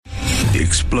The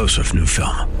explosive new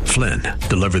film, Flynn,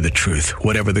 deliver the truth,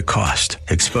 whatever the cost.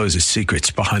 Exposes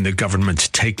secrets behind the government's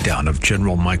takedown of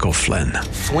General Michael Flynn.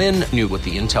 Flynn knew what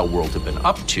the intel world had been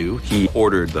up to. He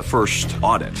ordered the first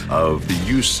audit of the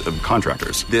use of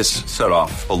contractors. This set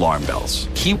off alarm bells.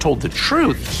 He told the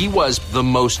truth. He was the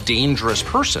most dangerous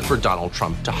person for Donald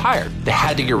Trump to hire. They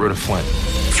had to get rid of Flynn.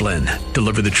 Flynn,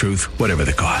 deliver the truth, whatever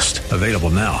the cost. Available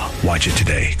now. Watch it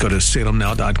today. Go to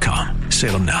salemnow.com.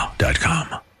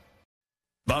 salemnow.com.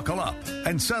 Buckle up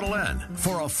and settle in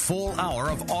for a full hour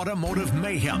of automotive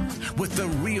mayhem with the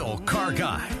real car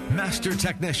guy, master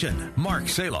technician, Mark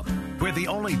Salem, where the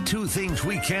only two things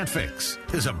we can't fix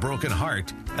is a broken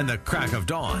heart and the crack of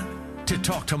dawn. To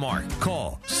talk to Mark,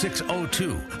 call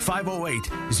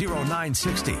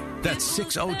 602-508-0960. That's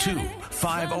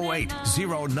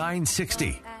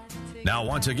 602-508-0960. Now,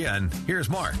 once again, here's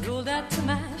Mark.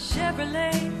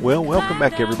 Well, welcome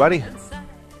back, everybody.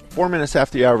 4 minutes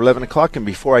after the hour of 11 o'clock, and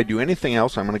before I do anything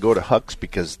else, I'm going to go to Hux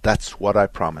because that's what I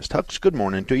promised. Hux, good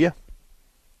morning to you.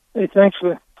 Hey, thanks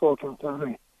for talking to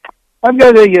me. I've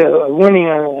got a winning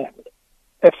on a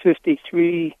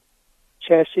F-53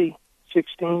 chassis,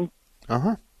 16.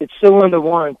 Uh-huh. It's still under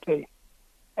warranty.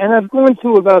 And I've gone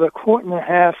through about 1.5 quarts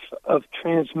of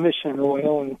transmission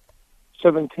oil and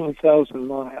 17,000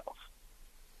 miles.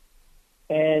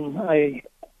 And I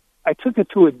took it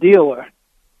to a dealer,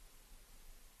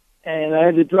 and I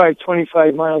had to drive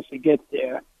 25 miles to get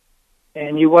there.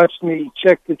 And he watched me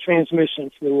check the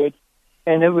transmission fluid,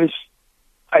 and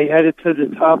I had it to the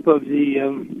top of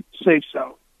the safe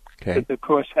zone with the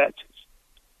cross hatches.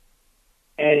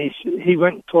 And he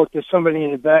went and talked to somebody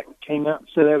in the back and came out and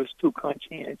said I was too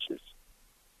conscientious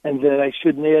and that I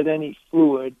shouldn't add any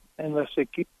fluid unless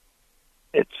it's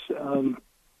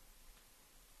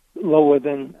lower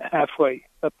than halfway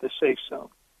up the safe zone.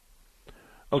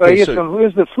 So I asked him,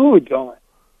 where's the fluid going?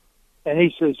 And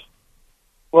he says,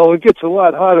 well, it gets a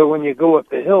lot hotter when you go up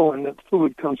the hill and the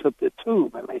fluid comes up the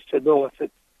tube. And I said, oh, if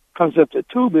it comes up the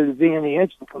tube, it'll be in the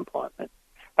engine compartment.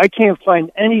 I can't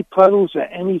find any puddles or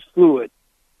any fluid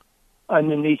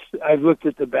underneath. I've looked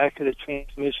at the back of the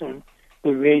transmission,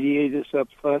 the radiators up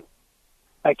front.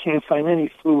 I can't find any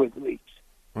fluid leaks.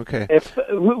 Okay.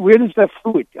 Where does that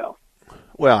fluid go?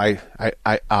 Well, I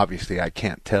obviously I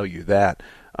can't tell you that.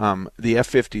 The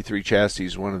F-53 chassis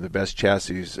is one of the best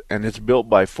chassis, and it's built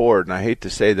by Ford, and I hate to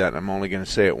say that, I'm only going to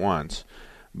say it once,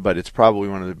 but it's probably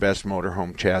one of the best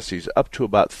motorhome chassis up to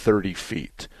about 30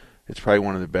 feet. It's probably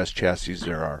one of the best chassis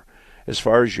there are. As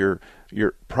far as your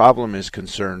problem is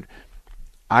concerned,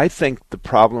 I think the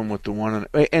problem with the one,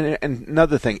 and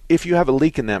another thing, if you have a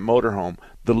leak in that motorhome,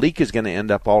 the leak is going to end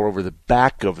up all over the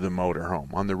back of the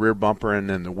motorhome, on the rear bumper, and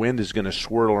then the wind is going to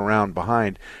swirl around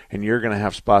behind, and you're going to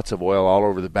have spots of oil all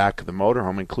over the back of the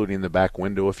motorhome, including the back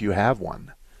window if you have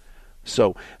one.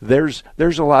 So there's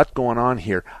a lot going on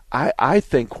here. I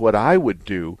think what I would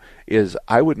do is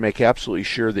I would make absolutely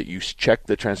sure that you check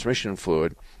the transmission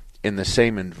fluid in the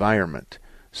same environment.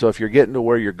 So if you're getting to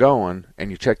where you're going and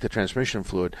you check the transmission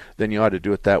fluid, then you ought to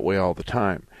do it that way all the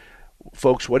time.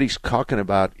 Folks, what he's talking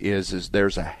about is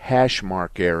there's a hash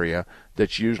mark area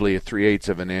that's usually 3/8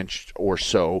 of an inch or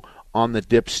so on the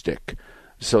dipstick.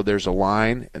 So there's a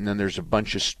line, and then there's a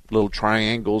bunch of little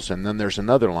triangles, and then there's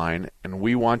another line, and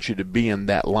we want you to be in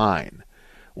that line.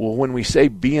 Well, when we say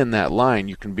be in that line,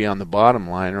 you can be on the bottom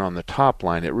line or on the top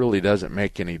line. It really doesn't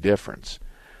make any difference.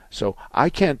 So I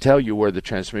can't tell you where the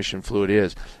transmission fluid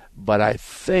is, but I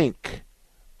think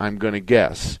I'm going to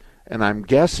guess, and I'm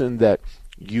guessing that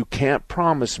you can't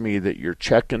promise me that you're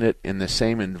checking it in the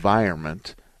same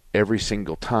environment every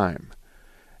single time.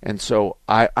 And so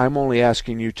I'm only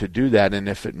asking you to do that, and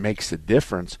if it makes a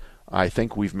difference, I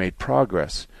think we've made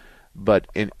progress. But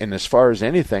in as far as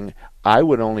anything, I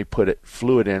would only put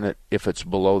fluid in it if it's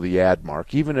below the add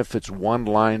mark, even if it's one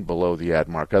line below the add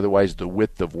mark, otherwise the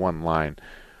width of one line.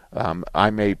 I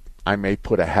may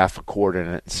put 1/2 quart in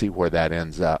it and see where that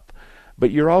ends up.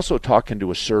 But you're also talking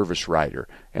to a service writer,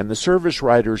 and the service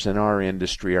writers in our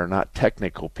industry are not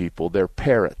technical people, they're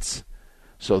parrots.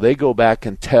 So they go back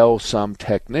and tell some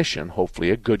technician, hopefully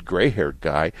a good gray-haired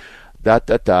guy,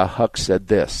 Huck said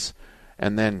this.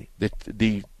 And then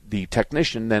the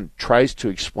technician then tries to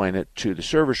explain it to the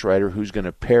service writer, who's going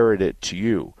to parrot it to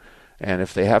you. And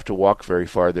if they have to walk very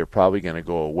far, they're probably going to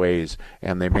go a ways,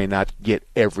 and they may not get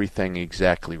everything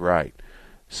exactly right.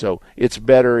 So it's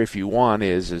better, if you want,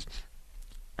 is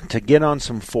to get on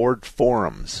some Ford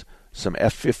forums, some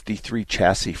F-53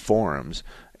 chassis forums,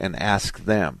 and ask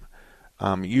them.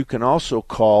 You can also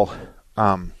call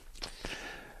my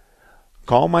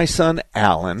son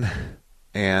Alan,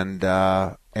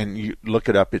 and you look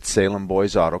it up. It's Salem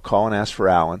Boys Auto. Call and ask for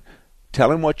Alan.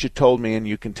 tell him what you told me, and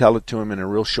you can tell it to him in a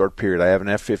real short period. I have an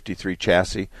F53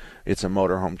 chassis. It's a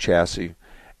motorhome chassis,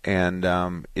 and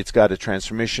it's got a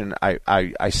transmission.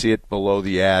 I see it below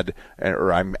the ad,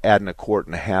 or I'm adding 1.5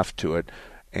 quarts to it,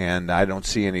 and I don't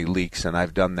see any leaks, and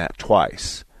I've done that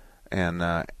twice.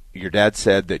 And your dad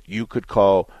said that you could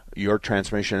call your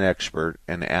transmission expert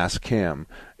and ask him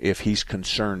if he's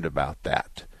concerned about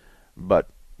that. But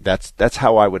that's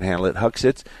how I would handle it.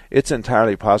 Hux, it's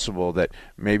entirely possible that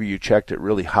maybe you checked it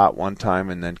really hot one time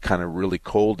and then kind of really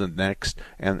cold the next.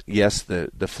 And yes, the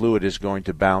fluid is going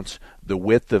to bounce the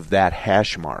width of that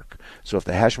hash mark. So if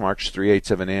the hash mark's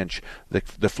 3/8 of an inch,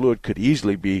 the fluid could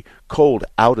easily be cold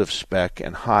out of spec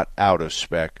and hot out of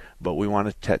spec. But we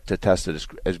want to test it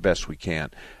as best we can.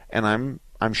 And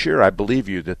I'm sure, I believe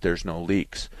you that there's no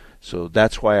leaks. So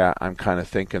that's why I'm kind of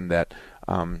thinking that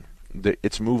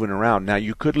it's moving around. Now,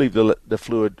 you could leave the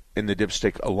fluid in the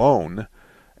dipstick alone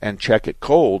and check it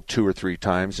cold 2 or 3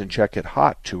 times and check it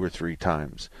hot 2 or 3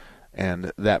 times.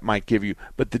 And that might give you,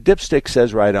 but the dipstick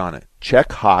says right on it,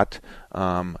 check hot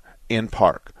in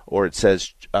park, or it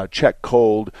says check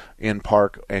cold in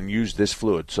park and use this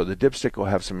fluid. So the dipstick will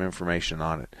have some information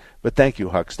on it. But thank you,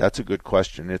 Hux. That's a good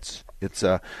question. It's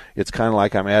kind of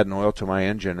like I'm adding oil to my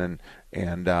engine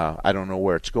and I don't know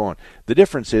where it's going. The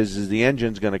difference is the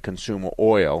engine's going to consume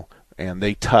oil, and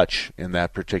they touch in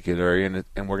that particular area,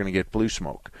 and we're going to get blue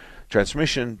smoke.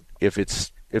 Transmission, if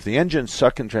the engine's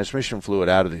sucking transmission fluid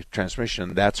out of the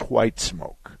transmission, that's white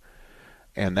smoke.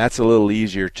 And that's a little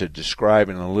easier to describe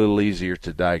and a little easier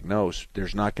to diagnose.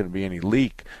 There's not going to be any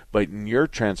leak. But in your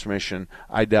transmission,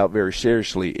 I doubt very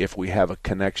seriously if we have a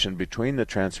connection between the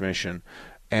transmission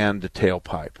and the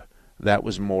tailpipe. That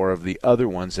was more of the other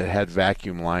ones that had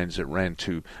vacuum lines that ran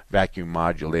to vacuum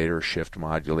modulators, shift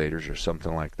modulators, or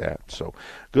something like that. So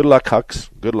good luck,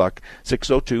 Hux. Good luck.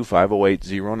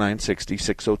 602-508-0960,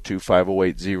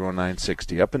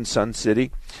 602-508-0960. Up in Sun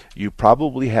City, you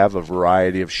probably have a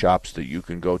variety of shops that you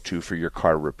can go to for your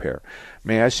car repair.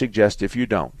 May I suggest, if you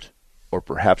don't, or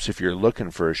perhaps if you're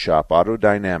looking for a shop, Auto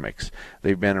Dynamics.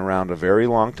 They've been around a very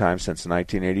long time, since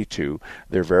 1982.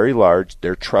 They're very large.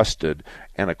 They're trusted.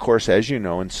 And, of course, as you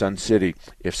know, in Sun City,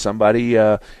 if somebody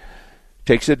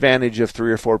takes advantage of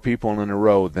 3 or 4 people in a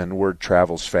row, then word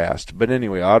travels fast. But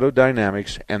anyway, Auto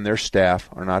Dynamics and their staff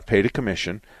are not paid a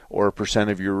commission or a %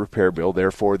 of your repair bill.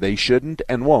 Therefore, they shouldn't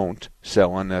and won't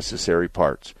sell unnecessary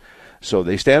parts. So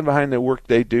they stand behind the work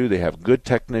they do. They have good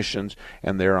technicians,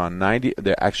 and they're on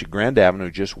they're actually Grand Avenue,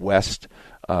 just west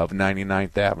of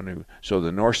 99th Avenue. So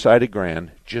the north side of Grand,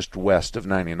 just west of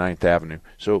 99th Avenue.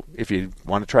 So if you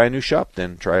want to try a new shop,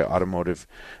 then try Automotive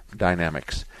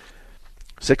Dynamics.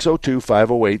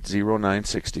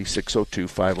 602-508-0960,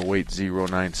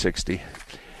 602-508-0960.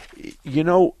 You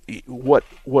know, what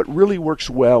really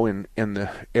works well in the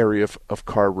area of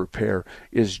car repair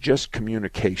is just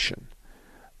communication.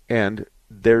 And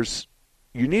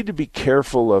you need to be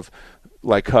careful of,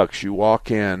 like Hux, you walk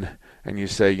in and you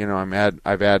say, you know,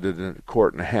 I've added 1.5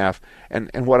 quarts,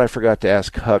 and what I forgot to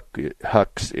ask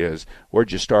Hux is,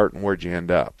 where'd you start and where'd you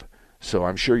end up? So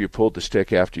I'm sure you pulled the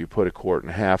stick after you put 1.5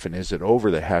 quarts, and is it over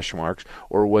the hash marks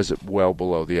or was it well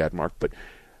below the ad mark? But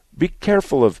be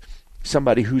careful of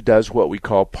somebody who does what we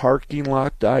call parking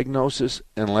lot diagnosis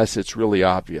unless it's really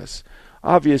obvious.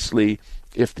 Obviously,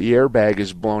 if the airbag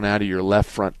is blown out of your left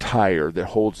front tire that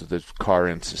holds the car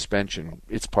in suspension,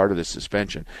 it's part of the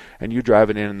suspension, and you drive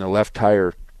it in and the left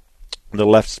tire, the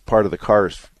left part of the car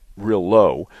is real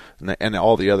low, and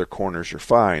all the other corners are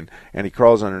fine, and he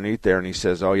crawls underneath there and he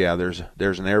says, oh yeah, there's an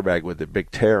airbag with a big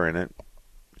tear in it.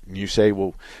 And you say,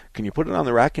 well, can you put it on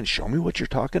the rack and show me what you're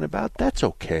talking about? That's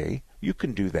okay. You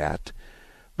can do that.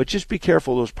 But just be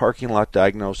careful those parking lot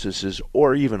diagnoses,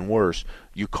 or even worse,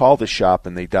 you call the shop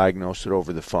and they diagnose it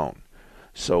over the phone.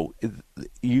 So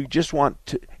you just want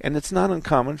to, and it's not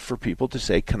uncommon for people to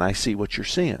say, can I see what you're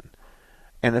seeing?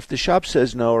 And if the shop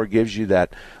says no or gives you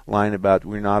that line about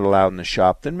we're not allowed in the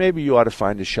shop, then maybe you ought to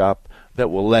find a shop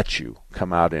that will let you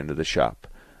come out into the shop.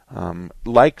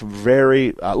 Like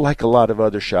a lot of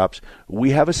other shops,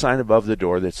 we have a sign above the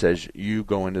door that says you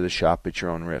go into the shop at your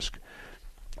own risk.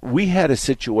 We had a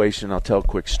situation, I'll tell a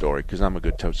quick story because I'm a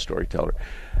good storyteller.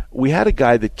 We had a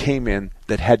guy that came in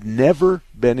that had never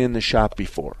been in the shop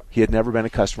before. He had never been a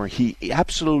customer. He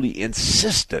absolutely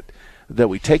insisted that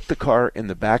we take the car in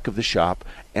the back of the shop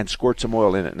and squirt some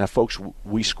oil in it. Now, folks,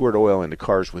 we squirt oil into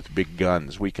cars with big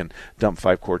guns. We can dump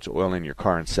 5 quarts of oil in your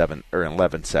car in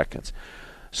 11 seconds.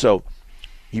 So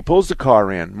he pulls the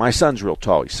car in. My son's real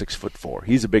tall. He's 6'4".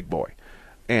 He's a big boy.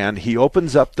 And he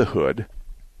opens up the hood,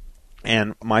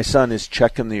 and my son is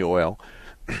checking the oil.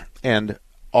 And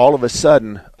all of a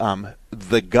sudden,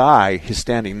 the guy is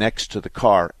standing next to the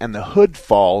car, and the hood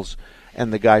falls,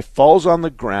 and the guy falls on the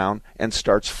ground and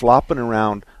starts flopping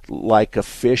around like a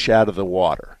fish out of the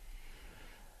water.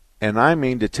 And I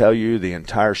mean to tell you, the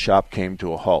entire shop came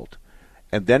to a halt.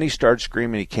 And then he started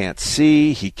screaming, he can't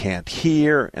see, he can't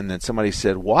hear. And then somebody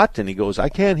said, what? And he goes, I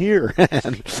can't hear.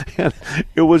 and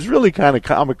it was really kind of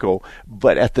comical.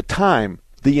 But at the time,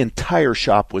 the entire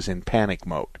shop was in panic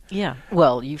mode. Yeah.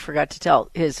 Well, you forgot to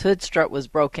tell. His hood strut was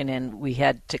broken, and we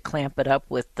had to clamp it up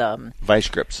with vice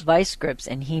grips. Vice grips,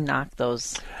 and he knocked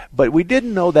those. But we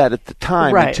didn't know that at the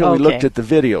time until we looked at the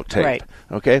videotape. Right.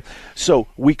 Okay? So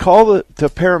we call the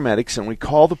paramedics, and we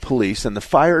call the police, and the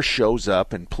fire shows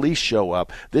up, and police show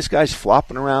up. This guy's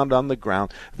flopping around on the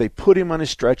ground. They put him on a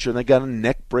stretcher, and they got a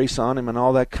neck brace on him and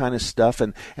all that kind of stuff,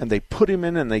 and they put him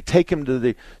in, and they take him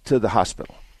to the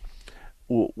hospital.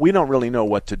 We don't really know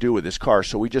what to do with this car,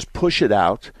 so we just push it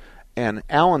out. And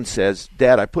Alan says,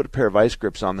 Dad, I put a pair of vice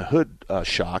grips on the hood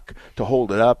shock to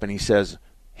hold it up. And he says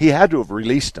he had to have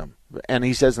released them. And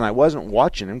he says, and I wasn't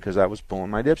watching him because I was pulling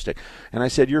my dipstick. And I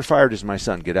said, you're fired as my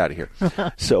son. Get out of here.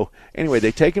 So anyway,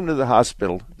 they take him to the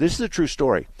hospital. This is a true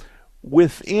story.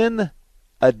 Within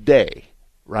a day,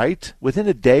 right? Within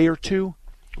a day or two,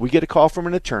 we get a call from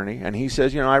an attorney, and he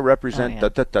says, I represent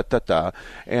da-da-da-da-da,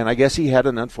 and I guess he had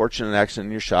an unfortunate accident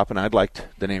in your shop, and I'd like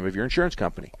the name of your insurance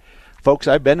company. Folks,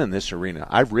 I've been in this arena.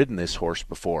 I've ridden this horse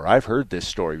before. I've heard this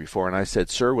story before, and I said,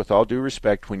 sir, with all due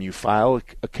respect, when you file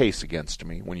a case against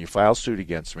me, when you file suit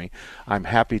against me, I'm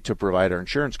happy to provide our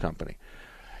insurance company.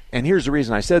 And here's the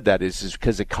reason I said that is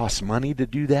because it costs money to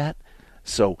do that.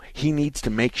 So he needs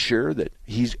to make sure that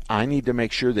I need to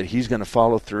make sure that he's going to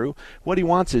follow through. What he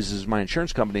wants is my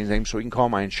insurance company's name so he can call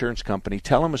my insurance company,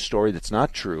 tell him a story that's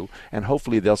not true, and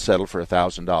hopefully they'll settle for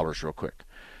 $1,000 real quick.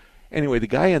 Anyway, the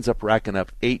guy ends up racking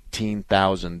up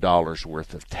 $18,000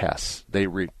 worth of tests. They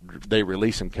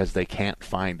release him because they can't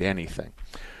find anything.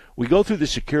 We go through the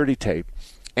security tape,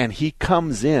 and he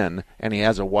comes in, and he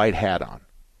has a white hat on.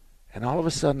 And all of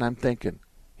a sudden I'm thinking,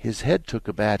 his head took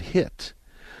a bad hit.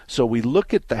 So we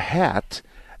look at the hat,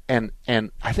 and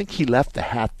I think he left the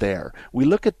hat there. We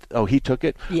look at, he took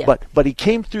it? Yeah. But he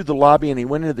came through the lobby, and he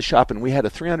went into the shop, and we had a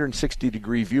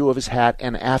 360-degree view of his hat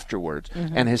and afterwards.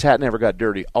 Mm-hmm. And his hat never got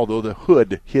dirty, although the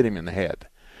hood hit him in the head.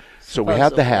 So we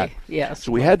had the hat. Yes.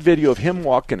 So we had video of him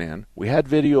walking in. We had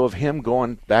video of him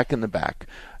going back in the back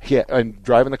and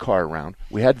driving the car around.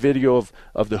 We had video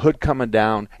of the hood coming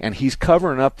down, and he's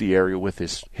covering up the area with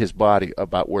his body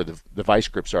about where the vice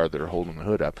grips are that are holding the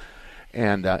hood up.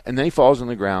 And then he falls on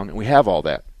the ground, and we have all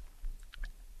that.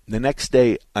 The next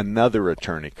day, another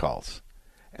attorney calls.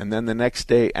 And then the next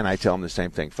day, and I tell him the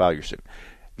same thing, file your suit.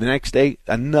 The next day,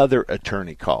 another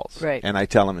attorney calls. Right. And I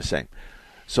tell him the same.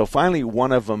 So finally,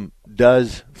 one of them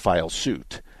does file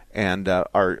suit, and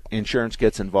our insurance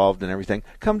gets involved and everything.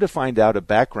 Come to find out, a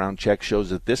background check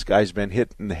shows that this guy's been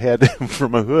hit in the head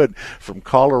from a hood from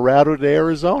Colorado to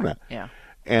Arizona. Yeah.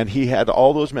 And he had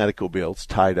all those medical bills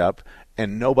tied up,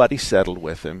 and nobody settled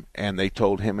with him. And they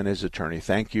told him and his attorney,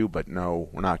 thank you, but no,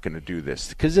 we're not going to do this,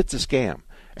 because it's a scam.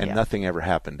 And nothing ever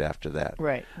happened after that.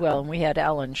 Right. Well, and we had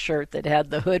Alan's shirt that had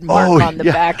the hood mark on the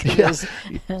back.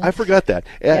 I forgot that.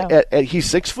 He's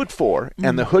 6'4",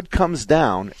 and the hood comes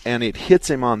down, and it hits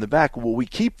him on the back. Well, we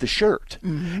keep the shirt,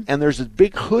 and there's a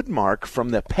big hood mark from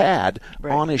the pad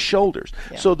on his shoulders.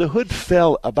 Yeah. So the hood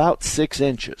fell about 6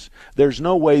 inches. There's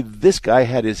no way this guy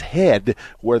had his head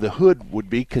where the hood would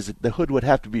be, because the hood would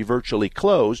have to be virtually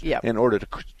closed in order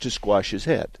to squash his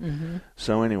head. Mm-hmm.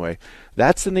 So anyway,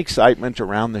 that's an excitement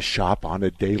around the shop on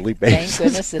a daily basis. Thank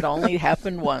goodness it only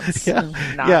happened once.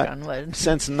 Knock on wood.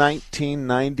 Since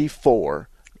 1994.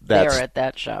 There at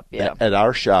that shop, At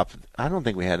our shop. I don't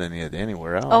think we had any of it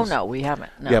anywhere else. Oh, no, we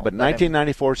haven't. No, but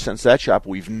 1994, since that shop,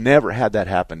 we've never had that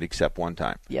happen except one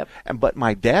time. Yep. But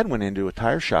my dad went into a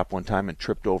tire shop one time and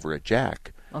tripped over a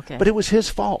jack. Okay. But it was his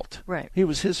fault. Right. It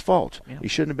was his fault. Yep. He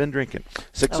shouldn't have been drinking.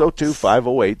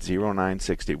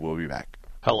 602-508-0960. We'll be back.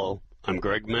 Hello, I'm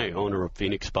Greg May, owner of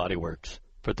Phoenix Body Works.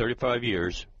 For 35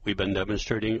 years, we've been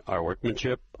demonstrating our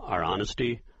workmanship, our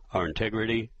honesty, our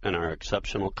integrity, and our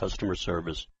exceptional customer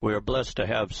service. We are blessed to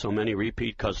have so many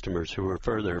repeat customers who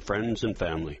refer their friends and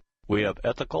family. We have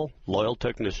ethical, loyal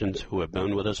technicians who have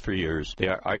been with us for years. They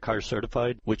are ICAR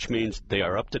certified, which means they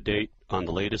are up to date on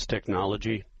the latest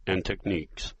technology and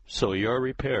techniques, so your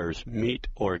repairs meet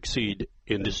or exceed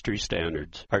industry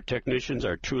standards. Our technicians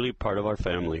are truly part of our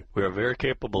family. We are very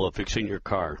capable of fixing your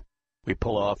car. We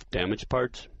pull off damaged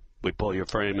parts, we pull your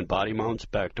frame and body mounts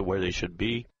back to where they should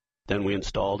be, then we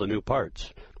install the new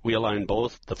parts. We align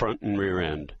both the front and rear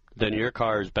end. Then your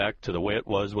car is back to the way it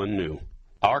was when new.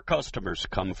 Our customers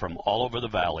come from all over the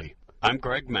valley. I'm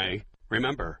Greg May.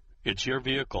 Remember, it's your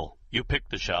vehicle. You pick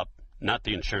the shop, not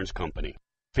the insurance company.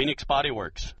 Phoenix Body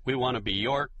Works. We want to be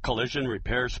your collision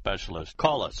repair specialist.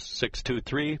 Call us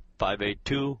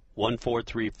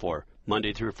 623-582-1434.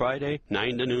 Monday through Friday,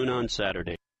 9 to noon on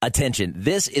Saturday. Attention,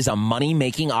 this is a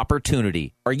money-making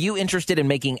opportunity. Are you interested in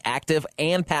making active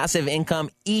and passive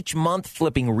income each month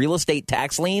flipping real estate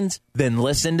tax liens? Then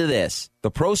listen to this. The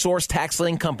ProSource Tax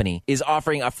Lien Company is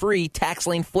offering a free tax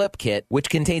lien flip kit, which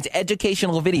contains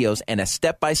educational videos and a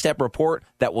step-by-step report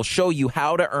that will show you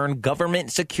how to earn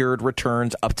government-secured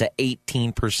returns up to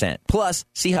 18%. Plus,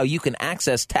 see how you can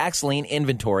access tax lien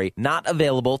inventory not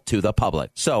available to the public.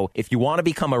 So, if you want to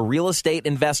become a real estate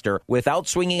investor without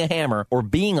swinging a hammer or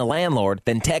being a landlord,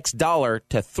 then text $dollar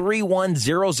to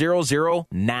 31000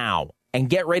 now. And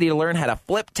get ready to learn how to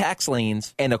flip tax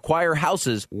liens and acquire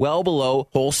houses well below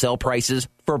wholesale prices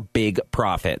for big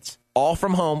profits. All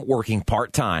from home, working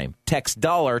part-time. Text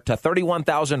 $dollar to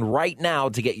 31,000 right now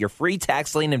to get your free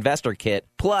tax lien investor kit,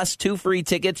 plus 2 free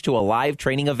tickets to a live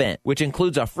training event, which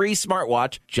includes a free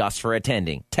smartwatch just for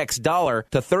attending. Text $dollar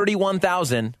to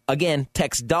 31,000. Again,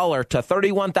 text $dollar to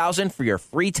 31,000 for your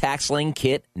free tax lien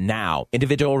kit now.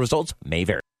 Individual results may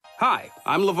vary. Hi,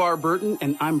 I'm LeVar Burton,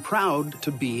 and I'm proud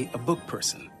to be a book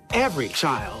person. Every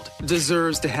child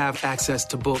deserves to have access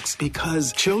to books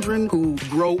because children who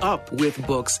grow up with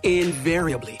books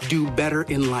invariably do better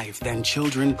in life than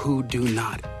children who do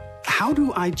not. How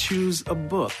do I choose a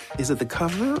book? Is it the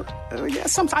cover? Yeah,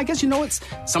 I guess,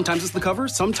 sometimes it's the cover,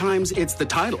 sometimes it's the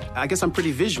title. I guess I'm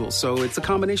pretty visual, so it's a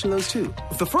combination of those two.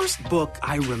 The first book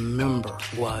I remember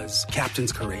was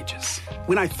Captains Courageous.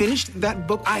 When I finished that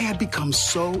book, I had become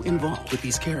so involved with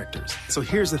these characters. So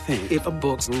here's the thing. If a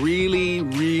book's really,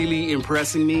 really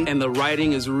impressing me and the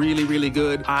writing is really, really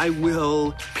good, I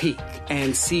will peek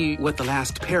and see what the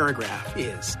last paragraph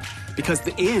is. Because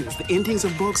the endings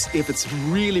of books, if it's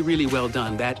really, really well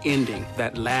done, that ending,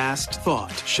 that last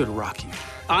thought should rock you.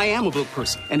 I am a book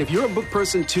person, and if you're a book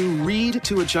person too, read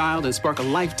to a child and spark a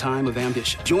lifetime of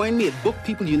ambition. Join me at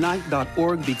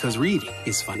bookpeopleunite.org because reading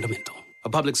is fundamental. A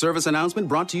public service announcement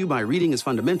brought to you by Reading is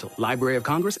Fundamental, Library of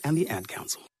Congress, and the Ad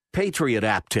Council. Patriot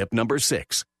App tip number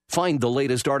 6. Find the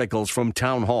latest articles from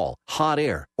Town Hall, Hot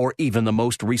Air, or even the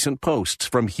most recent posts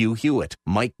from Hugh Hewitt,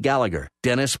 Mike Gallagher,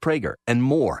 Dennis Prager, and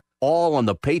more, all on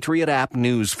the Patriot App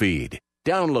news feed.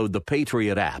 Download the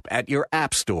Patriot App at your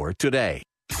app store today.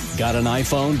 Got an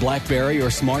iPhone, BlackBerry, or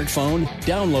smartphone?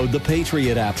 Download the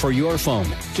Patriot App for your phone.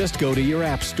 Just go to your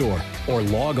app store or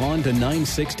log on to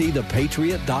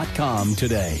 960thepatriot.com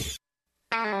today.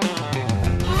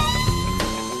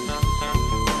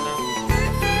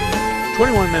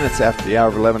 21 minutes after the hour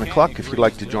of 11 o'clock. If you'd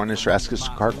like to join us or ask us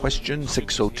a car question,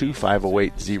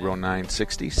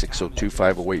 602-508-0960,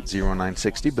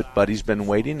 602-508-0960. But Buddy's been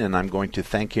waiting, and I'm going to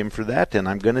thank him for that, and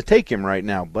I'm going to take him right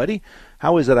now. Buddy,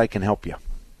 how is it I can help you?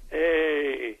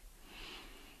 Hey,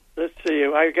 let's see.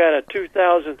 I've got a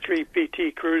 2003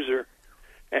 PT Cruiser,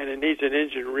 and it needs an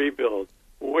engine rebuild.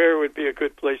 Where would be a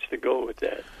good place to go with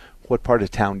that? What part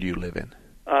of town do you live in?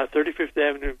 35th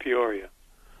Avenue in Peoria.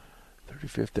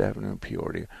 35th Avenue in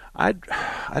Peoria. I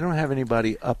don't have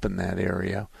anybody up in that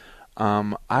area.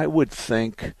 I would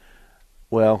think,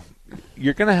 well,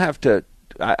 you're going to have to,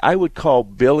 I would call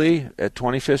Billy at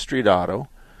 25th Street Auto,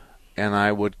 and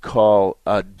I would call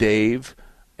Dave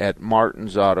at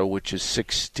Martin's Auto, which is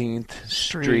 16th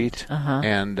Street.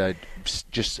 And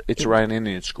it's right in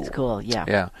Indian School. School, yeah.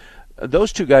 Yeah.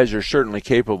 Those two guys are certainly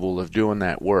capable of doing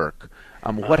that work.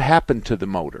 What happened to the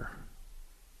motor?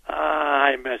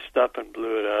 I messed up and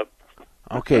blew it up.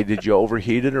 Okay, did you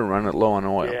overheat it or run it low on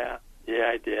oil? Yeah,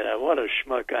 I did. What a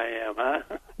schmuck I am,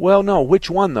 huh? Well, no. Which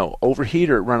one, though? Overheat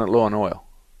or run it low on oil?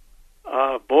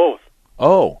 Both.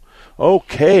 Oh,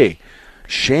 okay.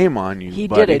 Shame on you, He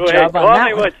buddy. did a job on Call that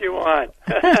me one. what you want.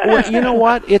 Well, you know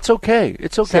what? It's okay.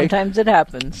 It's okay. Sometimes it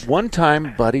happens. One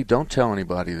time, buddy, don't tell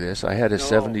anybody this, I had a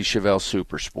 70 Chevelle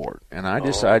Super Sport, and I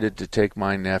decided to take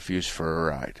my nephews for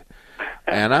a ride.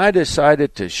 And I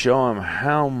decided to show him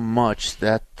how much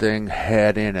that thing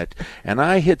had in it. And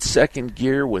I hit second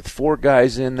gear with 4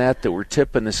 guys in that were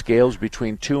tipping the scales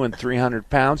between 200 and 300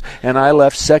 pounds, and I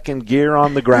left second gear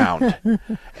on the ground.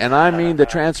 And I mean, the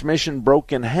transmission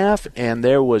broke in half, and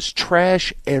there was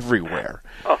trash everywhere.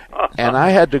 And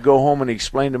I had to go home and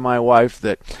explain to my wife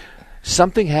that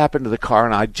something happened to the car,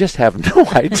 and I just have no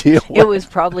idea what. It was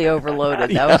probably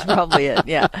overloaded. That was probably it,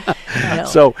 yeah. No.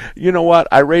 So, you know what?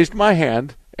 I raised my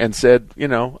hand and said,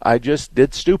 I just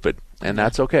did stupid, and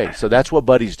that's okay. So that's what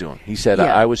Buddy's doing. He said,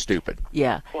 I was stupid.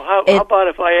 Yeah. Well, how about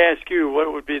if I ask you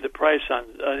what would be the price on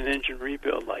an engine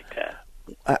rebuild like that?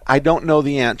 I don't know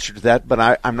the answer to that,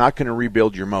 but I'm not going to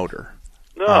rebuild your motor.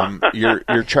 No.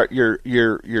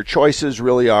 Your choices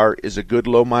really is a good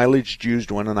low mileage used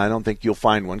one, and I don't think you'll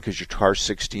find one because your car's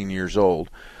 16 years old.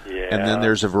 Yeah. And then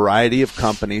there's a variety of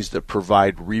companies that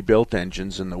provide rebuilt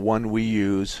engines, and the one we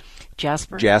use,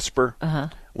 Jasper.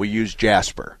 We use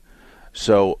Jasper.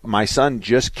 So my son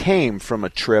just came from a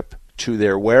trip to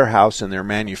their warehouse and their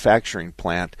manufacturing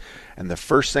plant, and the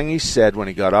first thing he said when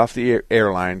he got off the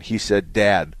airline, he said,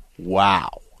 "Dad, wow."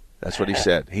 That's what he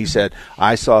said. He said,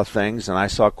 I saw things and I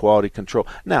saw quality control.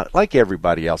 Now, like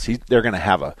everybody else, they're going to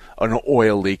have an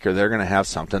oil leak or they're going to have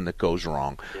something that goes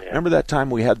wrong. Yeah. Remember that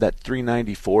time we had that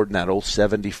 390 Ford and that old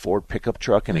 70 Ford pickup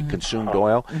truck and it consumed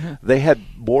oil? They had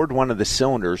bored one of the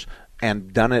cylinders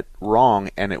and done it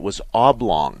wrong, and it was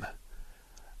oblong.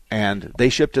 And they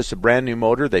shipped us a brand new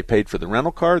motor. They paid for the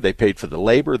rental car. They paid for the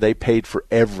labor. They paid for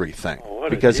everything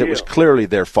because it was clearly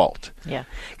their fault. Yeah,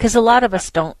 because a lot of us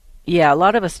don't. Yeah, a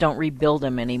lot of us don't rebuild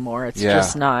them anymore. It's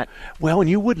just not. Well, and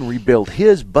you wouldn't rebuild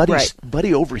his.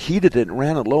 Buddy overheated it and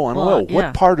ran it low on oil. Yeah.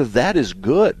 What part of that is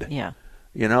good? Yeah.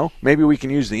 You know, maybe we can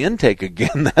use the intake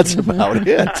again. That's about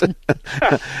it.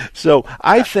 So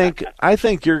I think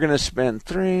you're going to spend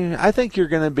I think you're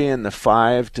going to be in the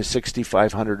 $500 to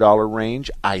 $6,500 range.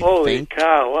 Holy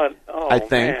cow! What? Oh, I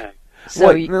think. Man. So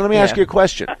let me ask you a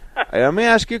question. Let me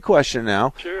ask you a question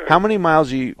now. Sure. How many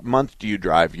miles a month do you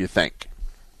drive? You think?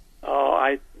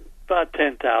 Oh, about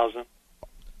 10,000.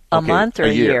 A month or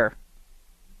a year?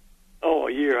 Oh,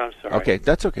 a year. I'm sorry. Okay,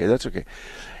 that's okay.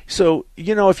 So,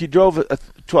 if you drove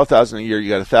 $12,000 a year, you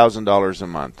got $1,000 a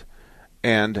month,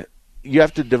 and you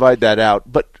have to divide that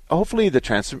out. But hopefully the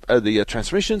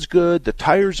transmission's good, the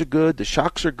tires are good, the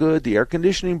shocks are good, the air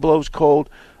conditioning blows cold,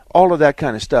 all of that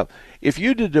kind of stuff. I'm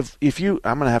going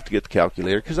to have to get the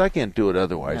calculator because I can't do it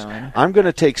otherwise. No. I'm going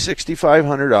to take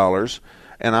 $6,500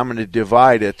 and I'm going to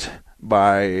divide it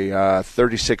by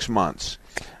 36 months.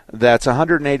 That's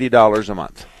 $180 a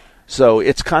month. So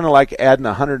it's kind of like adding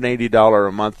 $180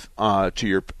 a month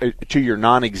to your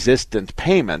non-existent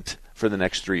payment for the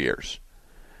next 3 years.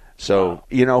 So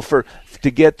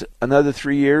to get another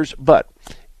 3 years. But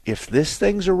if this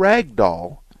thing's a rag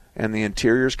doll and the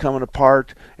interior's coming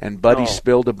apart and Buddy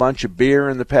spilled a bunch of beer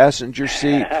in the passenger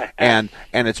seat and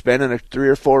it's been in 3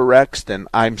 or 4 wrecks, then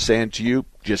I'm saying to you,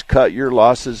 just cut your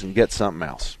losses and get something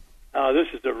else. Oh, this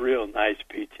is a real nice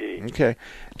PT. Okay.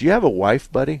 Do you have a wife,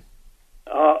 Buddy?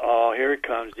 Uh-oh, here it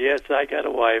comes. Yes, I got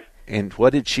a wife. And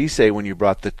what did she say when you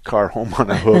brought the car home on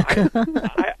a hook?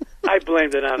 I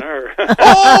blamed it on her.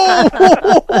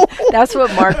 That's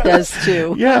what Mark does,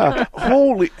 too. Yeah.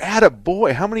 Holy,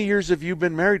 attaboy. How many years have you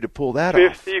been married to pull that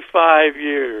 55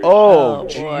 years. Oh,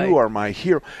 gee, you are my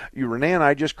hero. Renee and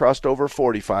I just crossed over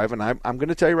 45, and I'm going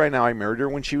to tell you right now, I married her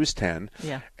when she was 10.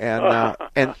 Yeah.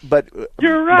 But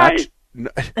you're right.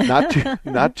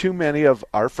 Not too many of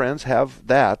our friends have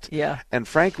that. Yeah. And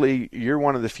frankly, you're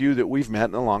one of the few that we've met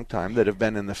in a long time that have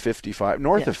been in the 55,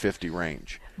 north of 50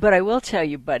 range. But I will tell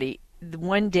you, Buddy,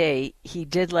 one day he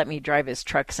did let me drive his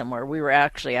truck somewhere. We were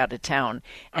actually out of town,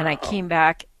 and I came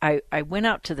back. I went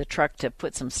out to the truck to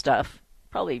put some stuff,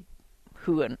 probably,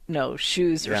 who knows,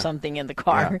 shoes or something in the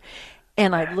car. Yeah.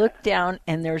 And I looked down,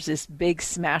 and there's this big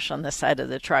smash on the side of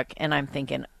the truck, and I'm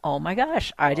thinking, oh, my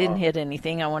gosh, I didn't hit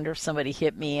anything. I wonder if somebody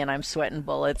hit me, and I'm sweating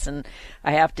bullets, and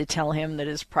I have to tell him that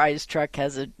his prize truck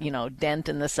has a, dent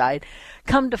in the side.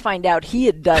 Come to find out he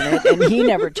had done it, and he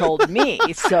never told me,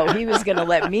 so he was going to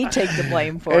let me take the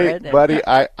blame for it. Hey, buddy,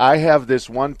 I have this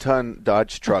 1-ton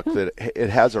Dodge truck that it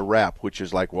has a wrap, which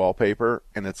is like wallpaper,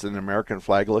 and it's an American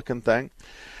flag-looking thing.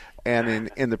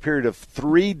 And in the period of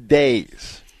 3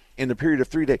 days...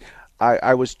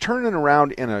 I was turning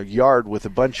around in a yard with a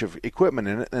bunch of equipment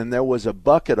in it, and there was a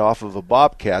bucket off of a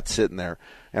Bobcat sitting there.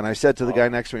 And I said to the guy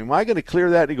next to me, am I going to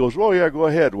clear that? And he goes, oh, yeah, go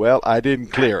ahead. Well, I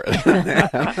didn't clear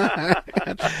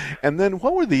it. And then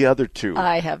what were the other two?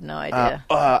 I have no idea.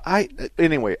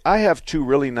 Anyway, I have 2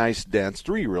 really nice dents,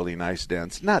 3 really nice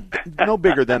dents, no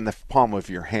bigger than the palm of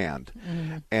your hand.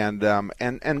 Mm-hmm.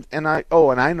 And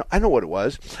I know what it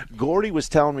was. Gordy was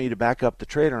telling me to back up the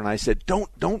trailer, and I said, don't,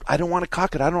 I don't want to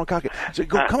cock it. I don't want to cock it. So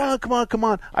go, come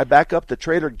on. I back up the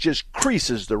trailer, just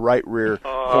creases the right rear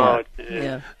corner.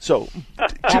 Yeah. So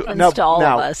happens to all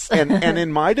of us. and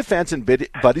in my defense, and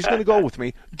Buddy's going to go with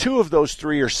me, 2 of those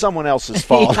 3 are someone else's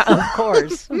fault. Yeah,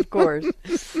 of course.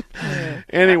 Yeah.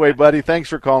 Anyway, Buddy, thanks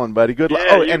for calling, buddy. Good luck.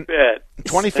 Yeah, you bet.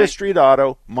 25th Street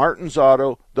Auto, Martin's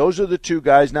Auto, those are the two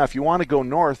guys. Now, if you want to go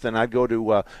north, then I'd go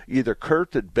to either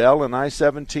Kurt at Bell and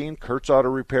I-17, Kurt's Auto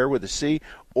Repair with a C,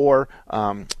 or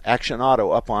Action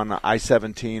Auto up on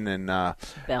I-17 and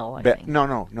Bell, I think.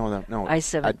 No.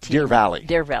 I-17. Deer Valley.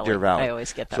 Deer Valley. I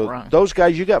always get that wrong. Those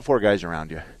guys, you got 4 guys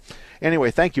around you.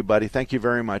 Anyway, thank you, buddy. Thank you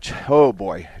very much. Oh,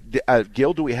 boy.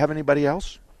 Gil, do we have anybody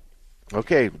else?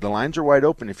 Okay, the lines are wide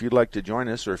open if you'd like to join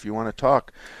us or if you want to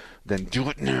talk. Then do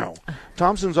it now.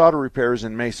 Thompson's Auto Repair is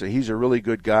in Mesa. He's a really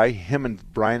good guy. Him and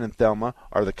Brian and Thelma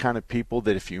are the kind of people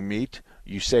that if you meet,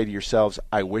 you say to yourselves,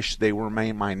 I wish they were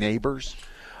my neighbors.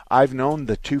 I've known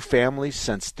the two families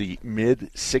since the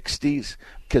mid-'60s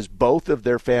because both of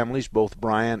their families, both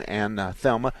Brian and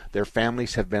Thelma, their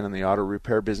families have been in the auto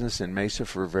repair business in Mesa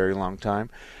for a very long time.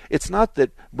 It's not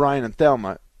that Brian and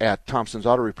Thelma at Thompson's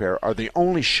Auto Repair are the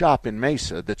only shop in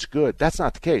Mesa that's good. That's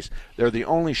not the case. They're the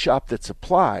only shop that's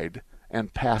applied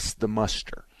and passed the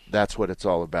muster. That's what it's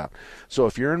all about. So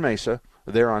if you're in Mesa,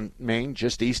 they're on Main,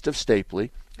 just east of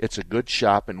Stapley. It's a good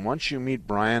shop, and once you meet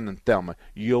Brian and Thelma,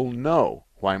 you'll know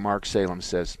why Mark Salem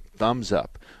says thumbs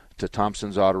up to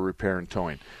Thompson's Auto Repair and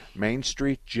Towing. Main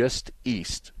Street, just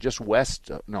east, just west.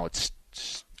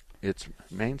 It's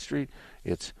Main Street.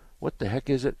 It's what the heck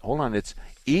is it? Hold on. It's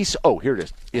east. Oh, here it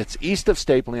is. It's east of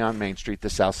Stapley on Main Street, the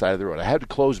south side of the road. I had to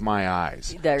close my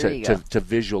eyes to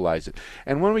visualize it.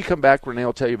 And when we come back, Renee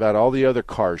will tell you about all the other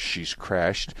cars she's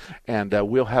crashed, and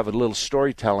we'll have a little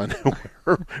storytelling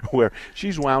where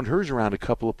she's wound hers around a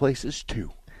couple of places,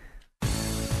 too.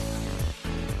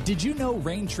 Did you know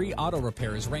Raintree Auto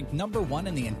Repair is ranked #1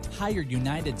 in the entire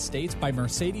United States by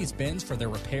Mercedes-Benz for their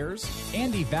repairs?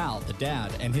 Andy Val, the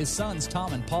dad, and his sons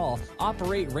Tom and Paul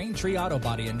operate Raintree Auto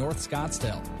Body in North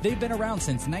Scottsdale. They've been around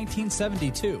since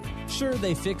 1972. Sure,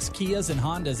 they fix Kias and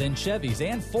Hondas and Chevys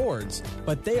and Fords,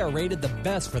 but they are rated the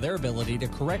best for their ability to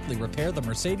correctly repair the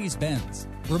Mercedes-Benz.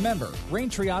 Remember,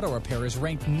 Raintree Auto Repair is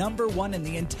ranked #1 in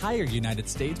the entire United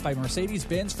States by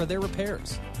Mercedes-Benz for their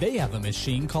repairs. They have a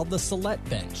machine called the Select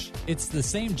Bench. It's the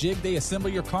same jig they assemble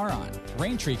your car on.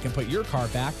 Raintree can put your car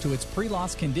back to its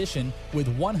pre-loss condition with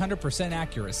 100%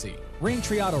 accuracy.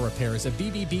 Raintree Auto Repair is a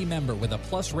BBB member with a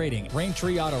plus rating.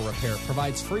 Raintree Auto Repair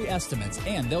provides free estimates,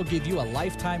 and they'll give you a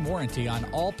lifetime warranty on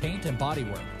all paint and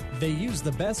bodywork. They use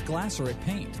the best Glaceric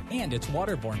paint, and it's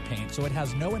waterborne paint, so it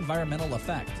has no environmental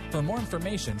effect. For more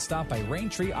information, stop by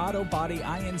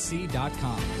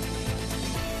RaintreeAutoBodyInc.com.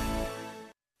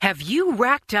 Have you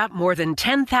racked up more than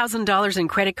 $10,000 in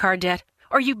credit card debt?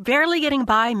 Are you barely getting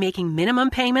by making minimum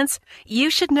payments?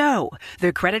 You should know.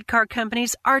 The credit card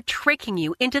companies are tricking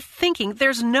you into thinking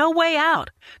there's no way out.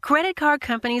 Credit card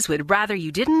companies would rather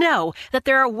you didn't know that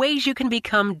there are ways you can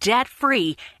become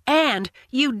debt-free and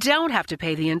you don't have to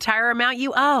pay the entire amount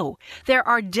you owe. There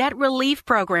are debt relief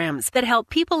programs that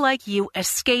help people like you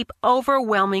escape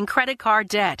overwhelming credit card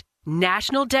debt.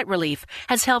 National Debt Relief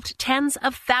has helped tens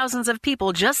of thousands of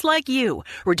people just like you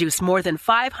reduce more than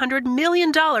 $500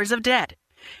 million of debt.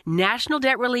 National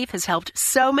Debt Relief has helped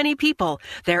so many people.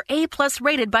 They're A+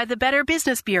 rated by the Better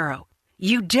Business Bureau.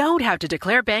 You don't have to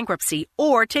declare bankruptcy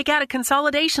or take out a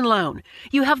consolidation loan.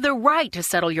 You have the right to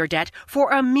settle your debt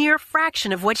for a mere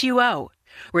fraction of what you owe.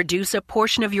 Reduce a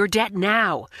portion of your debt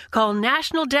now. Call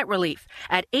National Debt Relief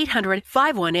at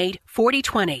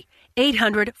 800-518-4020.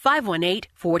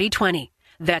 800-518-4020.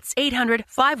 That's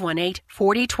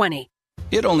 800-518-4020.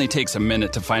 It only takes a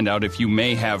minute to find out if you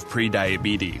may have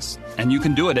prediabetes. And you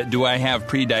can do it at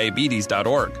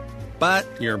doihaveprediabetes.org. But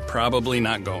you're probably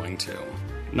not going to.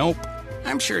 Nope.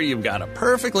 I'm sure you've got a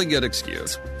perfectly good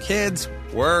excuse. Kids,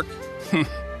 work.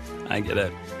 I get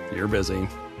it. You're busy.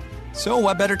 So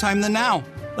what better time than now?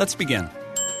 Let's begin.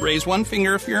 Raise one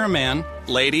finger if you're a man.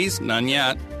 Ladies, none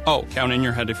yet. Oh, count in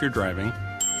your head if you're driving.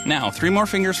 Now, 3 more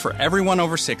fingers for everyone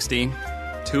over 60,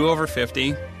 2 over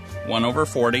 50, 1 over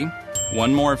 40,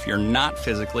 1 more if you're not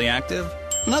physically active,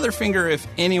 another finger if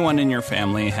anyone in your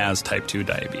family has type 2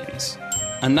 diabetes,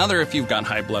 another if you've got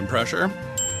high blood pressure.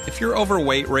 If you're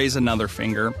overweight, raise another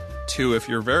finger, 2 if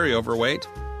you're very overweight,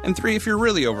 and 3 if you're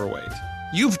really overweight.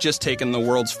 You've just taken the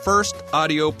world's first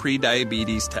audio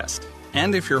prediabetes test.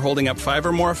 And if you're holding up 5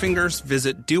 or more fingers,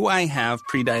 visit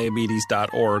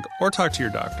doihaveprediabetes.org or talk to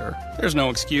your doctor. There's no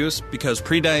excuse because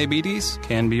prediabetes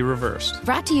can be reversed.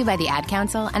 Brought to you by the Ad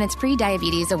Council and its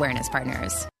pre-diabetes awareness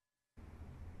partners.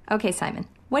 Okay, Simon,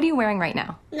 what are you wearing right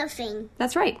now? Nothing.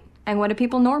 That's right. And what do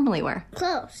people normally wear?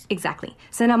 Clothes. Exactly.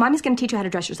 So now Mommy's going to teach you how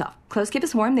to dress yourself. Clothes keep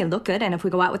us warm, they look good, and if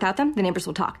we go out without them, the neighbors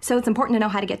will talk. So it's important to know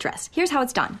how to get dressed. Here's how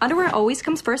it's done. Underwear always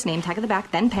comes first, name tag at the back,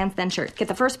 then pants, then shirt. Get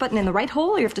the first button in the right hole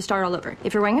or you have to start all over.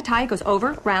 If you're wearing a tie, it goes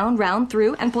over, round,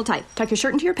 through, and pull tight. Tuck your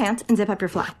shirt into your pants and zip up your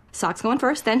fly. Socks going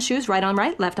first, then shoes right on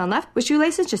right, left on left. With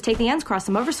shoelaces, just take the ends, cross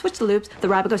them over, switch the loops. The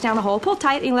rabbit goes down the hole, pull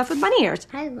tight, and you're left with bunny ears.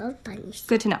 I love bunnies.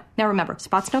 Good to know. Now remember,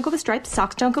 spots don't go with stripes,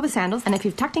 socks don't go with sandals, and if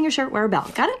you've tucked in your shirt, wear a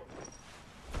belt. Got it?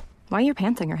 Why are your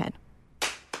pants on your head?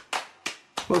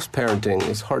 Most parenting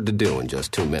is hard to do in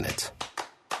just 2 minutes.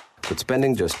 But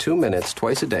spending just 2 minutes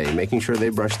twice a day making sure they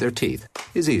brush their teeth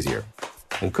is easier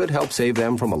and could help save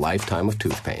them from a lifetime of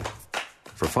tooth pain.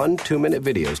 For fun 2-minute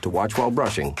videos to watch while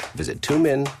brushing, visit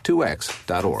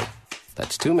 2min2x.org.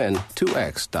 That's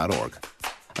 2min2x.org.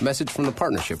 A message from the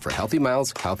Partnership for Healthy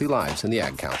Mouths, Healthy Lives, and the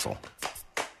Ag Council.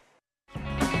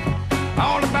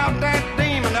 All about that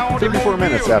demon. 34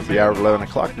 minutes after the hour of 11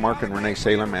 o'clock, Mark and Renee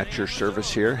Salem at your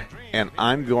service here. And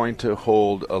I'm going to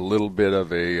hold a little bit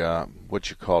of a,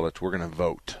 what you call it, we're going to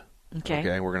vote.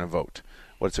 Okay, we're going to vote.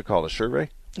 What's it called, a survey?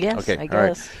 Yes, okay, I guess. All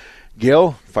right.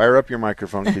 Gil, fire up your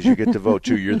microphone because you get to vote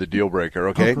too. You're the deal breaker,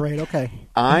 okay? Oh, great, okay.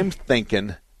 I'm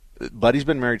thinking, Buddy's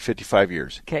been married 55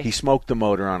 years. Okay. He smoked the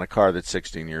motor on a car that's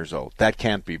 16 years old. That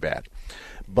can't be bad.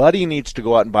 Buddy needs to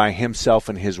go out and buy himself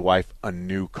and his wife a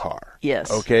new car. Yes.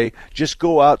 Okay? Just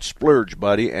go out, splurge,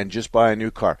 Buddy, and just buy a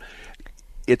new car.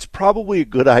 It's probably a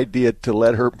good idea to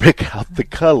let her pick out the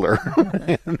color.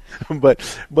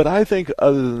 but I think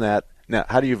other than that, now,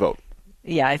 how do you vote?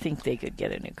 Yeah, I think they could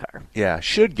get a new car. Yeah,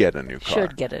 should get a new car.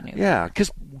 Should get a new car. Yeah,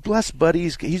 because bless Buddy,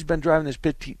 he's been driving this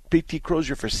PT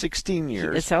Cruiser for 16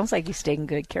 years. It sounds like he's taking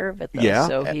good care of it, though, yeah.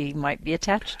 So he might be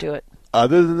attached to it.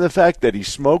 Other than the fact that he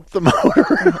smoked the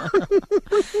motor.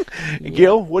 Yeah.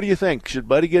 Gil, what do you think? Should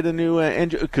Buddy get a new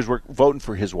engine? Because we're voting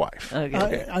for his wife.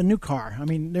 Okay. A new car. I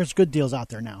mean, there's good deals out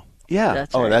there now. Yeah.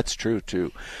 That's right. That's true,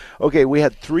 too. Okay, we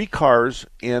had 3 cars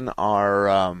in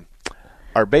our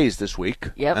bays this week.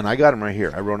 Yep. And I got them right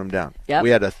here. I wrote them down. Yep. We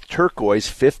had a turquoise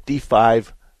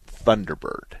 55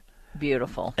 Thunderbird.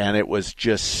 Beautiful. And it was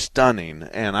just stunning.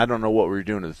 And I don't know what we were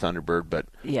doing to the Thunderbird, but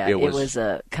yeah, it was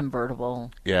a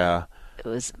convertible. Yeah. It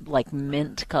was like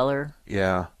mint color.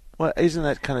 Yeah. Well, isn't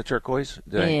that kind of turquoise?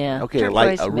 Yeah. Okay,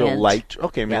 turquoise, a real mint. light.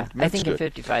 Okay, mint. Yeah, I think good. in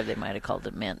 55 they might have called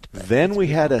it mint. Then we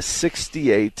had a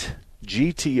 68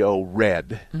 GTO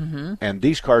red, and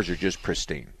these cars are just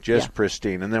pristine,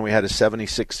 pristine. And then we had a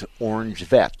 76 orange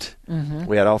Vet.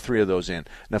 We had all 3 of those in.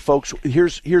 Now, folks,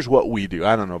 here's what we do.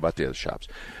 I don't know about the other shops.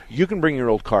 You can bring your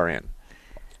old car in,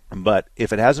 but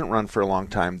if it hasn't run for a long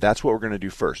time, that's what we're going to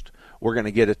do first. We're going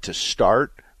to get it to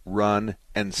start, run,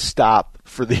 and stop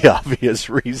for the obvious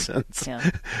reasons.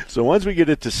 Yeah. So once we get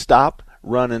it to stop,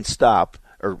 run, and stop,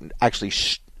 or actually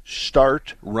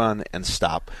start, run, and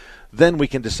stop, then we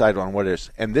can decide on what it is.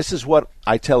 And this is what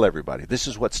I tell everybody. This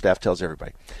is what staff tells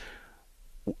everybody.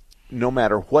 No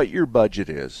matter what your budget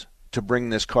is to bring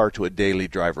this car to a daily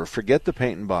driver, forget the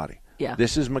paint and body. Yeah.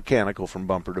 This is mechanical from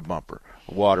bumper to bumper.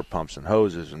 Water pumps and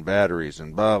hoses and batteries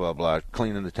and blah, blah, blah,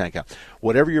 cleaning the tank out.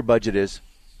 Whatever your budget is,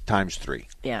 times 3.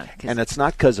 Yeah. And it's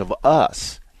not because of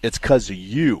us. It's because of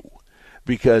you.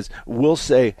 Because we'll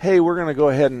say, hey, we're going to go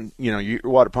ahead and, your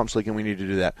water pump's leaking, we need to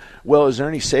do that. Well, is there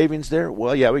any savings there?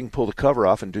 Well, yeah, we can pull the cover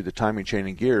off and do the timing chain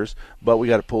and gears, but we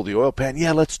got to pull the oil pan.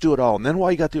 Yeah, let's do it all. And then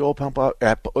while you got the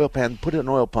oil pan, put an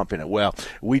oil pump in it. Well,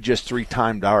 we just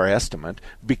 3-timed our estimate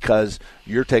because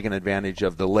you're taking advantage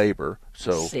of the labor.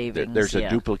 So there's a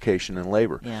duplication in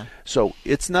labor. Yeah. So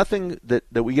it's nothing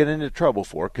that we get into trouble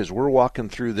for because we're walking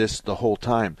through this the whole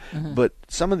time. But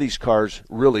some of these cars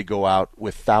really go out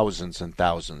with thousands and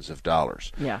thousands of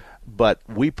dollars. Yeah. But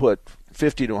we put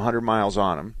 50 to 100 miles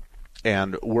on them,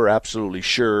 and we're absolutely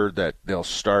sure that they'll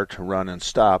start, run, and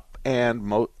stop.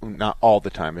 And not all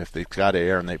the time. If they've got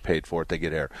air and they paid for it, they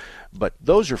get air. But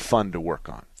those are fun to work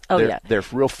on. They're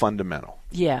real fundamental.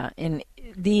 Yeah, and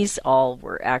these all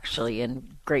were actually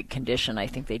in great condition. I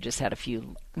think they just had a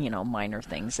few, minor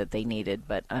things that they needed.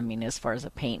 But, I mean, as far as a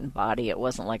paint and body, it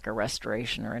wasn't like a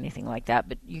restoration or anything like that.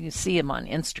 But you can see them on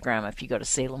Instagram if you go to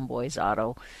Salem Boys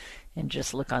Auto and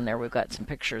just look on there. We've got some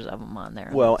pictures of them on there.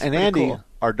 Well, and Andy,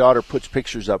 our daughter, puts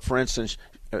pictures up. For instance,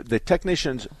 the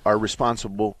technicians are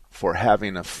responsible for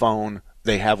having a phone.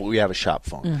 We have a shop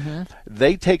phone.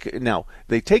 They take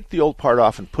the old part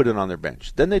off and put it on their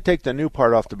bench. Then they take the new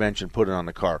part off the bench and put it on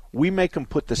the car. We make them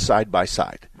put this side by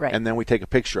side, right. And then we take a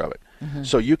picture of it.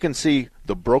 So you can see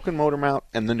the broken motor mount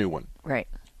and the new one. Right.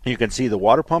 You can see the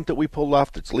water pump that we pulled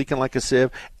off that's leaking like a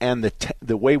sieve, and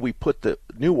the way we put the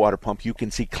new water pump, you can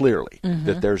see clearly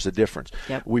that there's a difference.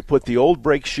 Yep. We put the old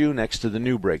brake shoe next to the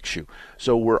new brake shoe.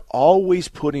 So we're always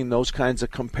putting those kinds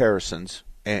of comparisons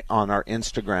on our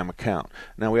Instagram account.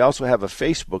 Now, we also have a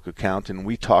Facebook account, and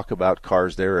we talk about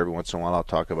cars there. Every once in a while, I'll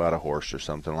talk about a horse or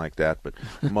something like that, but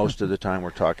most of the time we're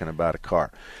talking about a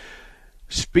car.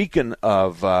 Speaking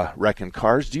of wrecking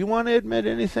cars, do you want to admit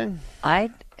anything? I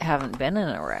haven't been in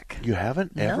a wreck. You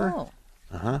haven't ever? No.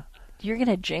 Uh-huh. You're going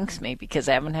to jinx me because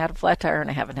I haven't had a flat tire and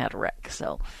I haven't had a wreck.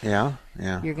 So yeah.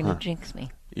 You're going to jinx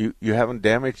me. You haven't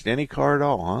damaged any car at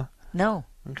all, huh? No.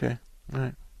 Okay. All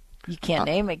right. You can't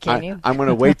name it, can you? I'm going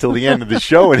to wait till the end of the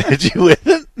show and hit you with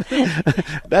it.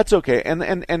 That's okay. And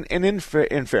in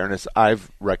fairness,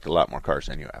 I've wrecked a lot more cars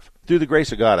than you have. Through the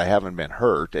grace of God, I haven't been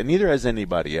hurt, and neither has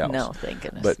anybody else. No, thank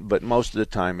goodness. But most of the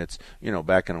time, it's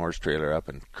backing a horse trailer up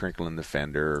and crinkling the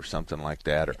fender or something like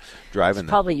that, or driving. It's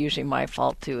probably usually my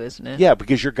fault too, isn't it? Yeah,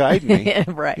 because you're guiding me.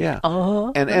 Right. Yeah.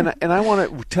 Uh-huh. And I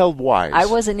want to tell why. I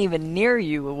wasn't even near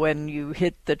you when you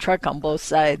hit the truck on both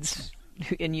sides.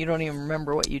 And you don't even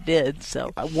remember what you did, so.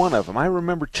 One of them. I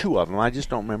remember two of them. I just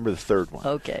don't remember the third one.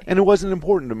 Okay. And it wasn't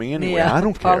important to me anyway. Yeah, I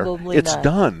don't care. It's not.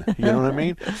 Done. You know what I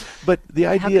mean? But the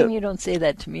idea. How come you don't say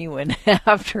that to me when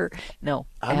after? No,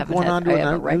 I haven't. I'm going on to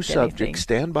a new subject. Anything.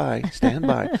 Stand by. Stand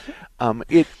by.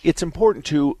 It's important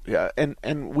to,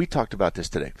 and we talked about this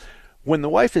today. When the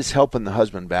wife is helping the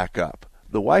husband back up,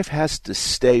 the wife has to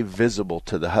stay visible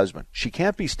to the husband. She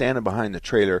can't be standing behind the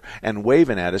trailer and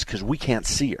waving at us because we can't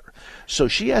see her. So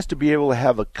she has to be able to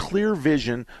have a clear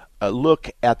vision, a look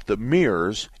at the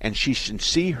mirrors, and she can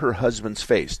see her husband's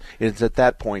face. It's at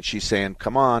that point she's saying,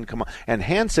 come on, come on. And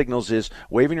hand signals is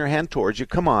waving your hand towards you,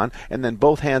 come on, and then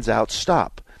both hands out,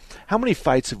 stop. How many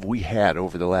fights have we had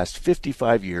over the last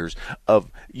 55 years of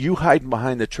you hiding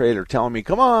behind the trailer telling me,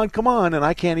 come on, and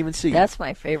I can't even see you? That's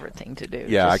my favorite thing to do.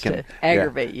 Yeah, just to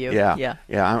aggravate you. Yeah.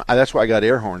 That's why I got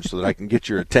air horns, so that I can get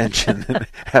your attention and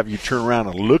have you turn around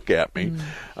and look at me.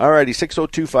 All righty,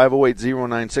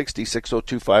 602-508-0960,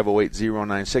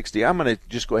 602-508-0960. I'm going to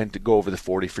just go ahead and go over the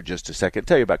 40 for just a second.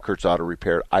 Tell you about Kurt's Auto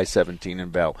Repair, I-17 in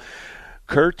Bell.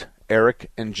 Kurt,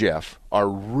 Eric, and Jeff are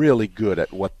really good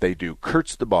at what they do.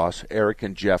 Kurt's the boss. Eric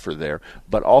and Jeff are there.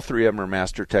 But all three of them are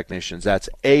master technicians. That's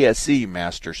ASE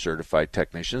master certified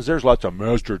technicians. There's lots of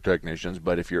master technicians,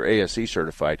 but if you're ASE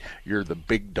certified, you're the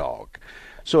big dog.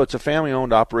 So it's a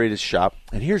family-owned, operated shop.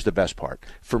 And here's the best part.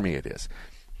 For me it is.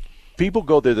 People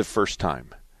go there the first time.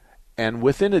 And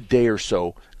within a day or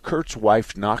so, Kurt's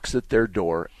wife knocks at their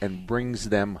door and brings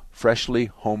them freshly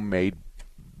homemade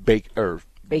baked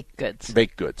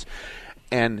goods.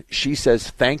 And she says,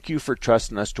 thank you for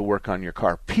trusting us to work on your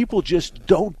car. People just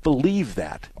don't believe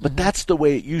that. But that's the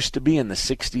way it used to be in the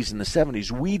 60s and the 70s.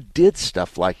 We did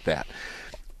stuff like that.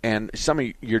 And some of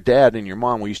your dad and your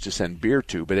mom we used to send beer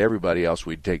to, but everybody else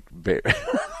we'd take beer.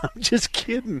 I'm just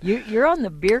kidding. You're on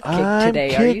the beer kick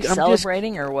today. Are you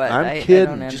celebrating or what? I'm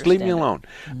kidding. I don't just leave me alone.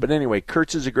 But anyway,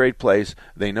 Kurt's is a great place.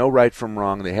 They know right from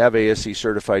wrong. They have ASE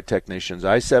certified technicians.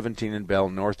 I-17 in Bell,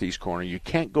 northeast corner. You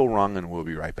can't go wrong, and we'll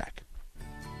be right back.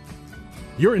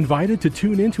 You're invited to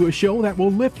tune into a show that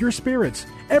will lift your spirits.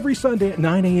 Every Sunday at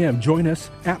 9 a.m., join us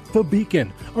at The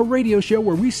Beacon, a radio show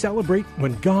where we celebrate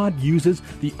when God uses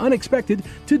the unexpected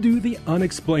to do the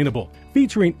unexplainable,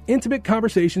 featuring intimate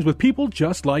conversations with people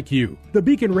just like you. The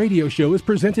Beacon radio show is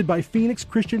presented by Phoenix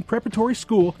Christian Preparatory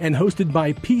School and hosted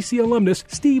by PC alumnus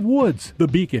Steve Woods. The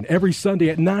Beacon every Sunday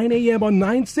at 9 a.m. on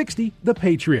 960 The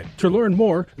Patriot. To learn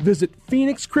more, visit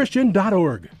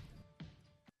phoenixchristian.org.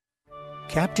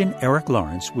 Captain Eric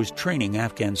Lawrence was training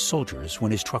Afghan soldiers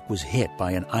when his truck was hit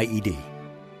by an IED.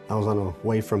 I was on the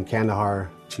way from Kandahar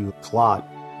to Kalat,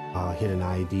 hit an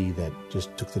IED that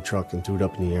just took the truck and threw it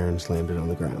up in the air and slammed it on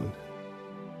the ground.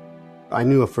 I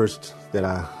knew at first that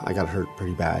I got hurt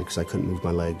pretty bad because I couldn't move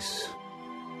my legs.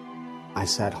 I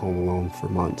sat home alone for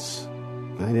months.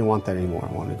 I didn't want that anymore.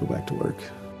 I wanted to go back to work.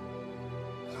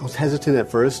 I was hesitant at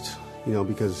first,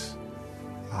 because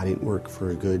I didn't work for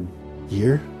a good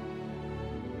year.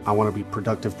 I want to be a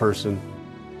productive person.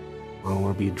 I don't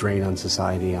want to be a drain on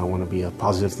society. I want to be a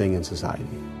positive thing in society.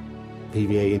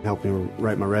 PVA helped me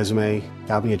write my resume,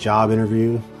 got me a job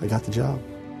interview. I got the job.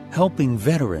 Helping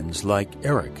veterans like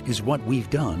Eric is what we've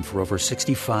done for over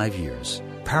 65 years.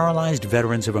 Paralyzed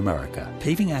Veterans of America,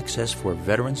 paving access for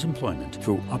veterans' employment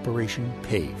through Operation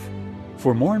PAVE.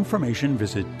 For more information,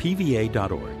 visit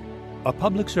pva.org. A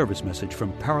public service message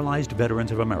from Paralyzed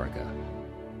Veterans of America.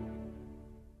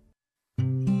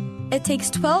 It takes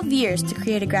 12 years to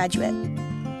create a graduate.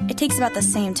 It takes about the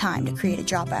same time to create a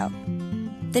dropout.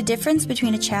 The difference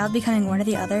between a child becoming one or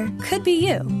the other could be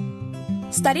you.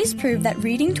 Studies prove that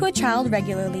reading to a child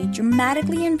regularly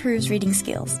dramatically improves reading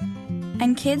skills.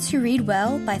 And kids who read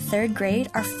well by 3rd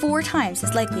grade are 4 times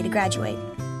as likely to graduate.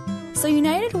 So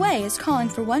United Way is calling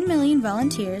for 1 million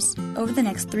volunteers over the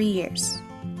next 3 years.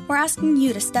 We're asking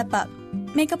you to step up,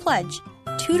 make a pledge,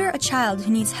 tutor a child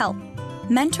who needs help,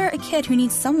 mentor a kid who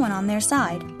needs someone on their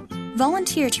side.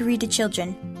 Volunteer to read to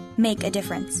children. Make a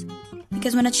difference.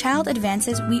 Because when a child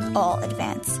advances, we all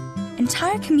advance.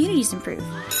 entire communities improve.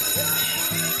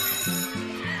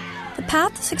 The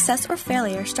path to success or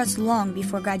failure starts long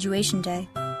before graduation day,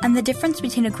 and the difference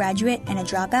between a graduate and a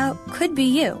dropout could be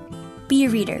you. Be a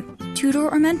reader, tutor,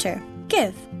 or mentor.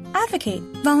 Give, advocate,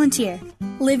 volunteer.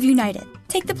 Live United.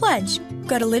 Take the pledge.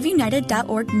 Go to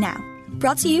liveunited.org now.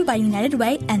 Brought to you by United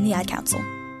Way and the Ad Council.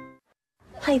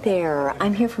 Hi there.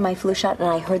 I'm here for my flu shot, and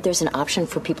I heard there's an option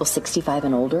for people 65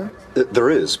 and older. There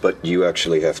is, but you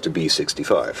actually have to be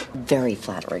 65. Very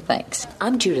flattering. Thanks.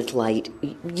 I'm Judith Light.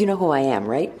 You know who I am,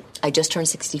 right? I just turned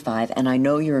 65, and I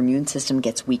know your immune system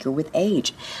gets weaker with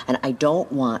age, and I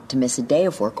don't want to miss a day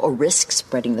of work or risk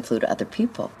spreading the flu to other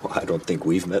people. Well, I don't think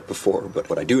we've met before, but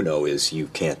what I do know is you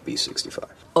can't be 65.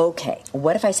 Okay,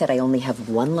 what if I said I only have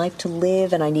one life to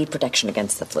live and I need protection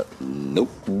against the flu?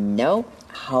 Nope. No?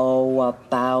 How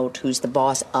about who's the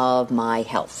boss of my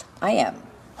health? I am.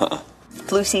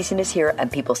 Flu season is here,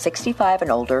 and people 65 and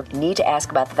older need to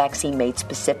ask about the vaccine made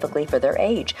specifically for their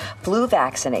age. Flu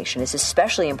vaccination is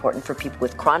especially important for people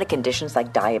with chronic conditions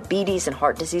like diabetes and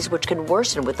heart disease, which can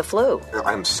worsen with the flu.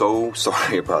 I'm so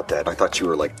sorry about that. I thought you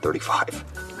were like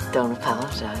 35. Don't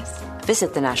apologize.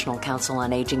 Visit the National Council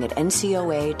on Aging at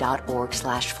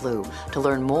ncoa.org/flu to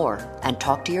learn more and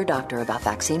talk to your doctor about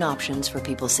vaccine options for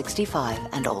people 65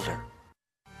 and older.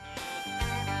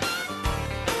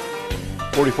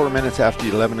 44 minutes after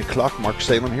 11 o'clock, Mark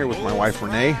Salem here with my wife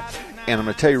Renee, and I'm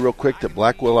going to tell you real quick that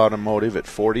Blackwell Automotive at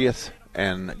 40th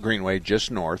and Greenway,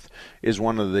 just north, is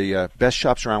one of the best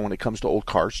shops around when it comes to old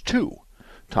cars, too.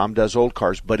 Tom does old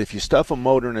cars, but if you stuff a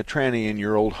motor and a tranny in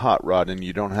your old hot rod and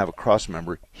you don't have a cross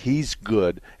member, he's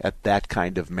good at that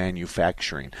kind of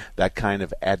manufacturing, that kind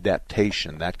of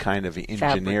adaptation, that kind of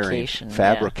engineering,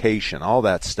 fabrication, all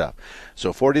that stuff.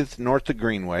 So 40th north of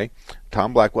Greenway,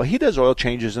 Tom Blackwell, he does oil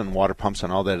changes and water pumps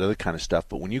and all that other kind of stuff,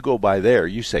 but when you go by there,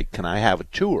 you say, can I have a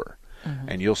tour? Mm-hmm.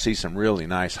 And you'll see some really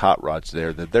nice hot rods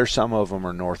there. There's some of them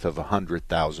are north of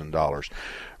 $100,000.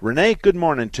 Renee, good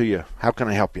morning to you. How can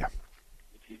I help you?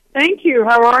 Thank you.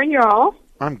 How are you all?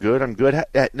 I'm good.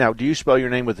 Now, do you spell your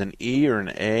name with an E or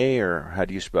an A, or how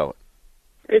do you spell it?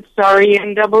 It's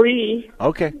R-E-N-E-E.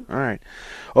 Okay, all right.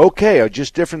 Okay,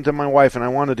 just different than my wife, and I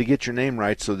wanted to get your name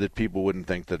right so that people wouldn't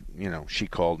think that, she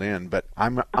called in. But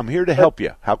I'm here to help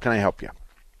you. How can I help you?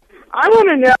 I want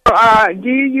to know, do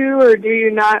you or do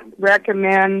you not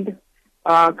recommend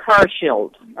Car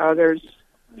Shield? There's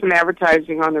some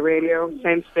advertising on the radio,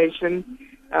 same station.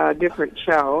 Different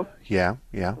show. Yeah.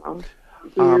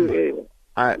 Renee,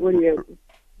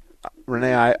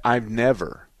 I've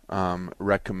never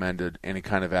recommended any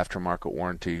kind of aftermarket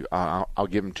warranty. I'll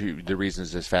give them to you the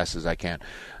reasons as fast as I can.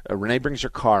 Renee brings her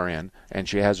car in, and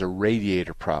she has a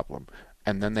radiator problem,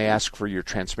 and then they ask for your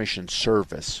transmission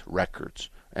service records,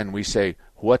 and we say,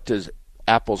 what does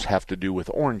apples have to do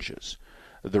with oranges?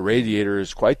 The radiator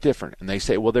is quite different, and they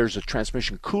say, well, there's a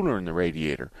transmission cooler in the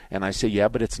radiator, and I say, yeah,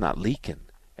 but it's not leaking.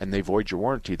 And they void your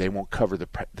warranty. They won't cover the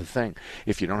thing.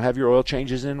 If you don't have your oil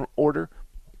changes in order,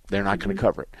 they're not going to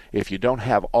cover it. If you don't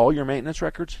have all your maintenance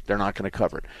records, they're not going to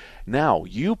cover it. Now,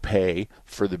 you pay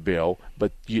for the bill,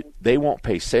 but they won't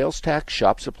pay sales tax,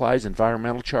 shop supplies,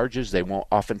 environmental charges. They won't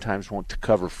oftentimes want to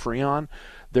cover Freon.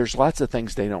 There's lots of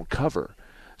things they don't cover.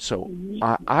 So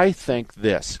I think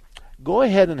this. Go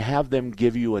ahead and have them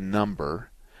give you a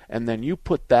number, and then you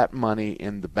put that money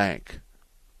in the bank.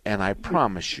 And I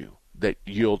promise you that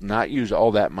you'll not use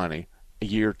all that money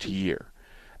year to year.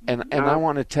 And I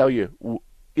want to tell you,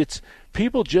 it's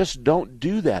people just don't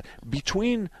do that.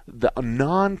 Between the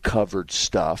non-covered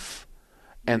stuff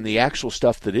and the actual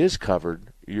stuff that is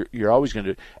covered, you're always going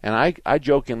to do it. And I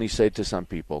jokingly say to some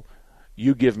people,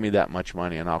 you give me that much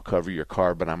money and I'll cover your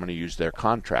car, but I'm going to use their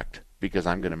contract because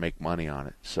I'm going to make money on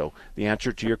it. So the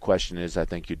answer to your question is I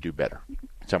think you'd do better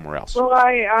somewhere else. Well,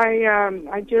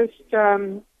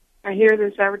 I hear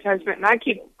this advertisement, and I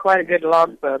keep quite a good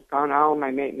logbook on all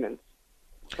my maintenance.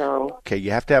 So okay,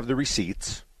 you have to have the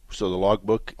receipts. So the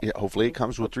logbook, hopefully it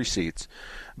comes with receipts.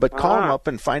 But call them up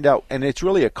and find out, and it's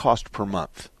really a cost per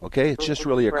month, okay? It's just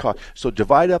really a cost. So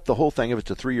divide up the whole thing. If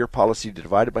it's a 3-year policy,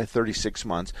 divide it by 36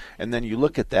 months, and then you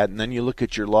look at that, and then you look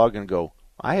at your log and go,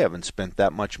 I haven't spent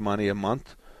that much money a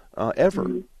month ever.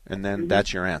 Mm-hmm. And then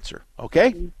that's your answer,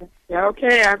 okay? Yeah,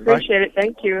 okay, I appreciate it.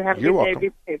 Thank you. Have a good welcome. day.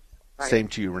 Be safe. Bye. Same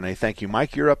to you, Renee. Thank you.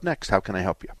 Mike, you're up next. How can I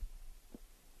help you?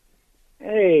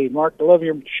 Hey, Mark, I love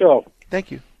your show.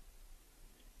 Thank you.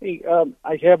 Hey,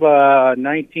 I have a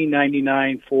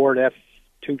 1999 Ford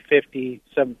F-250,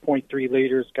 7.3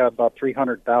 liters, got about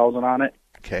 300,000 on it.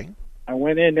 Okay. I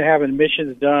went in to have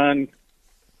emissions done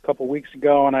a couple weeks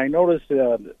ago, and I noticed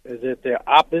that the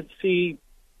occupancy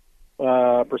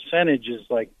percentage is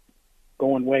like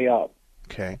going way up.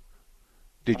 Okay.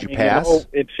 Did you pass?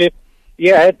 It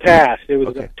passed. It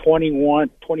was a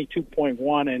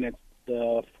 22.1, and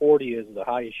the 40 is the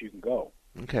highest you can go.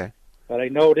 Okay. But I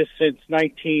noticed since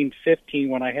 1915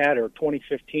 when I had her,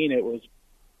 2015, it was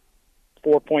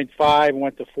 4.5,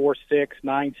 went to 4.6,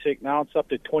 9.6. Now it's up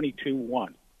to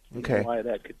 22.1. Okay. You know why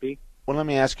that could be? Well, let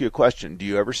me ask you a question. Do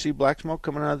you ever see black smoke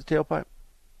coming out of the tailpipe?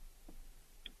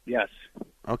 Yes.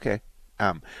 Okay.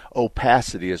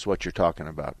 Opacity is what you're talking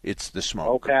about. It's the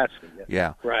smoke. Opacity.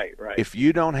 Yeah. Right. If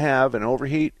you don't have an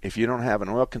overheat, if you don't have an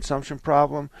oil consumption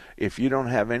problem, if you don't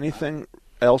have anything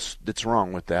else that's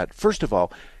wrong with that, first of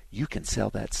all, you can sell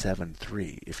that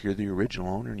 7.3. If you're the original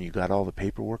owner and you got all the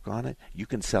paperwork on it, you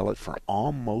can sell it for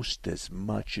almost as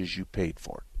much as you paid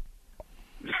for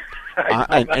it.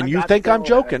 And you think I'm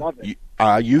joking.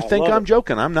 You think I'm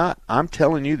joking. I'm not. I'm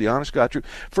telling you the honest God truth.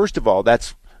 First of all,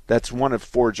 that's one of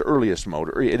Ford's earliest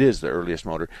motor. It is the earliest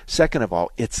motor. Second of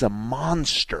all, it's a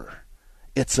monster.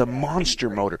 It's a monster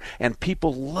motor, and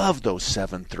people love those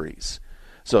 7.3s.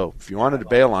 So if you wanted to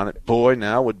bail on it, boy,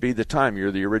 now would be the time.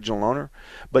 You're the original owner.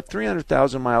 But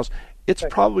 300,000 miles, it's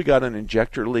probably got an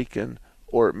injector leaking,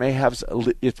 or it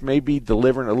may be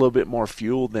delivering a little bit more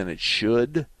fuel than it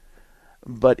should.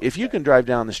 But if you can drive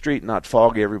down the street and not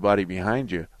fog everybody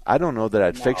behind you, I don't know that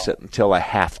I'd fix it until I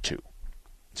have to.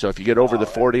 So if you get over the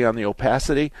 40 on the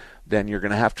opacity, then you're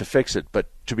going to have to fix it. But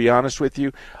to be honest with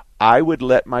you, I would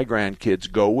let my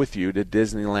grandkids go with you to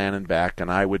Disneyland and back,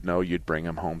 and I would know you'd bring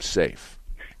them home safe.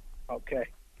 Okay.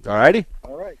 All righty?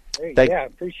 All right. Hey,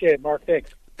 appreciate it, Mark.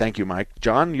 Thanks. Thank you, Mike.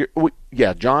 John,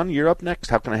 you're up next.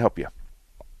 How can I help you?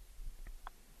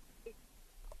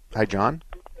 Hi, John.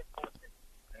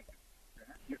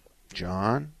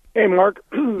 John? Hey, Mark.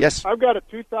 Yes. I've got a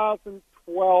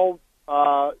 2012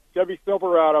 Chevy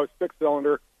Silverado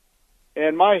 6-cylinder,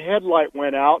 and my headlight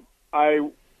went out. I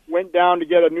went down to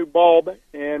get a new bulb,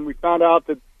 and we found out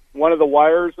that one of the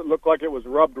wires looked like it was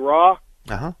rubbed raw.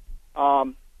 Uh-huh.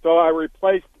 So I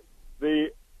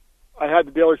had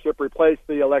the dealership replace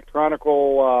the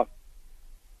electronical,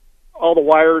 all the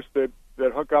wires that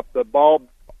hook up the bulb.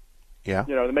 Yeah.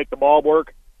 To make the bulb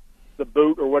work, the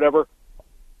boot or whatever.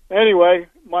 Anyway,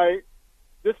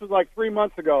 this was like 3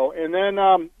 months ago, and then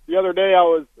the other day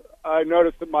I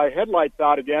noticed that my headlight's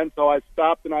out again, so I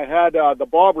stopped and I had the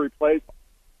bulb replaced,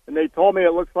 and they told me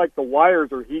it looks like the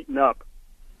wires are heating up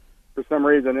for some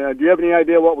reason. Do you have any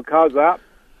idea what would cause that?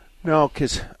 No,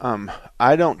 because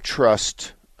I don't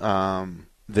trust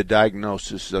the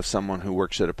diagnosis of someone who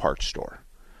works at a parts store.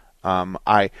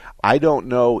 I don't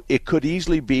know. It could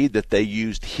easily be that they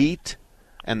used heat,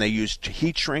 and they used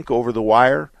heat shrink over the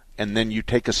wire, and then you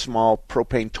take a small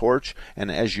propane torch, and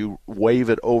as you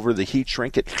wave it over the heat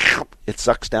shrink, it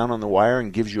sucks down on the wire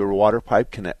and gives you a water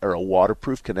pipe or a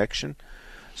waterproof connection.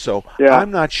 So I'm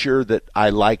not sure that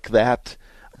I like that.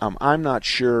 I'm not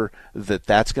sure that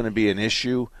that's going to be an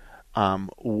issue.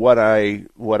 What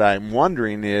I'm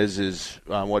wondering is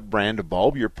what brand of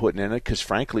bulb you're putting in it, because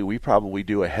frankly, we probably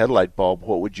do a headlight bulb,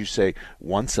 what would you say,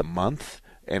 once a month?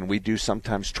 And we do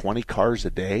sometimes 20 cars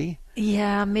a day.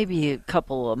 Yeah, maybe a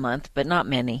couple a month, but not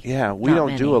many. Yeah, we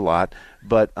don't do a lot.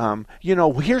 But,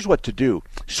 here's what to do.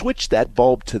 Switch that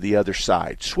bulb to the other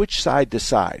side. Switch side to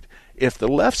side. If the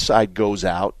left side goes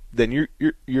out, then you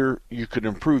could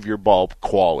improve your bulb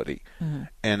quality. Mm-hmm.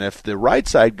 And if the right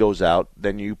side goes out,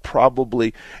 then you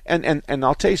probably and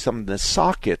I'll tell you something, the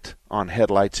socket on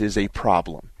headlights is a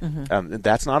problem. Mm-hmm.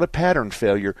 That's not a pattern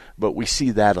failure, but we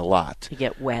see that a lot. They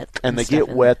get wet. And they get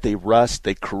wet, they rust,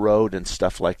 they corrode and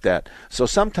stuff like that. So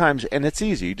sometimes, and it's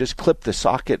easy, you just clip the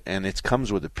socket and it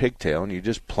comes with a pigtail and you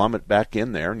just plumb it back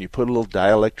in there and you put a little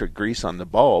dielectric grease on the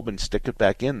bulb and stick it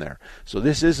back in there. So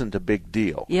this isn't a big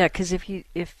deal. Yeah, because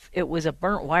if it was a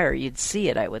burnt wire, you'd see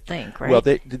it, I would think, right? Well,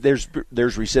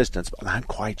 there's resistance, but I'm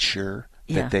quite sure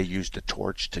that they used a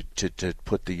torch to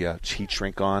put the heat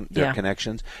shrink on their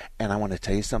connections. And I want to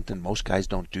tell you something, most guys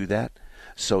don't do that.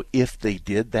 So if they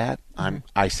did that,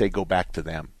 I say go back to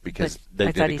them because they did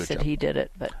a good job. I thought he said he did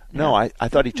it, but no, I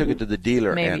thought he took it to the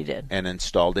dealer and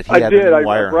installed it. I did. I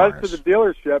rushed to the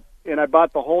dealership and I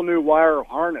bought the whole new wire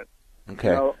harness.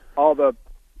 Okay. So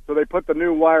they put the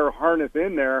new wire harness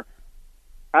in there.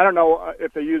 I don't know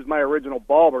if they used my original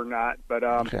bulb or not, but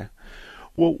okay.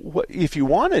 Well, if you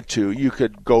wanted to, you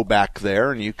could go back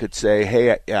there and you could say,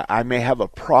 hey, I may have a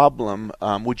problem.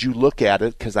 Would you look at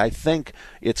it? Because I think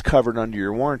it's covered under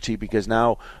your warranty because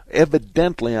now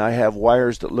evidently I have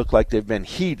wires that look like they've been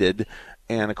heated.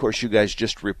 And, of course, you guys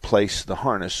just replaced the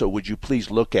harness. So would you please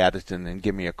look at it and then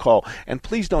give me a call? And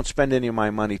please don't spend any of my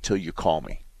money till you call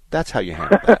me. That's how you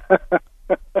handle that.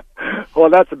 Well,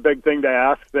 that's a big thing to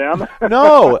ask them.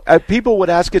 No, people would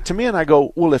ask it to me, and I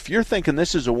go, well, if you're thinking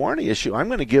this is a warranty issue, I'm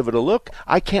going to give it a look.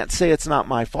 I can't say it's not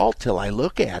my fault till I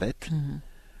look at it. Mm-hmm.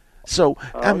 So,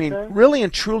 I mean, really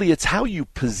and truly, it's how you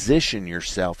position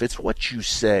yourself. It's what you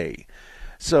say.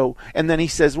 So, and then he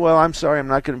says, well, I'm sorry, I'm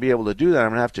not going to be able to do that. I'm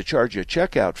going to have to charge you a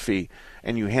checkout fee.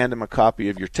 And you hand him a copy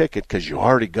of your ticket because you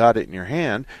already got it in your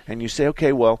hand. And you say,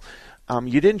 okay, well,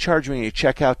 you didn't charge me a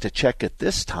checkout to check it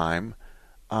this time.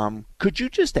 Could you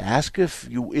just ask if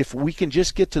we can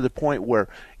just get to the point where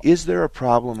is there a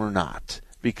problem or not?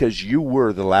 Because you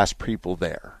were the last people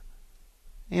there.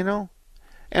 You know?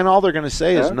 And all they're going to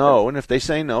say is no. And if they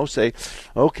say no, say,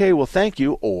 okay, well, thank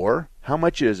you. Or how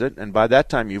much is it? And by that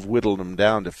time, you've whittled them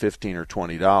down to $15 or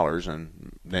 $20,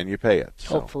 and then you pay it.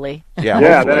 So, hopefully.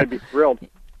 Yeah, then I'd be thrilled.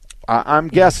 I'm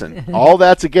guessing. All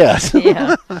that's a guess.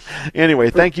 Yeah. Anyway,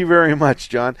 thank you very much,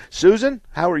 John. Susan,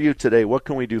 how are you today? What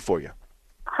can we do for you?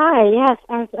 Hi, yes.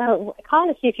 I was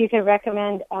calling to see if you could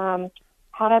recommend how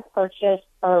to purchase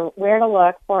or where to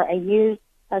look for a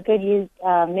good used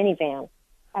minivan.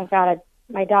 I've got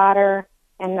my daughter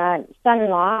and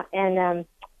son-in-law, and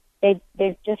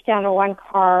they've just found one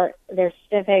car, their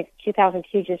Civic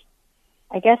 2002. Just,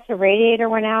 I guess the radiator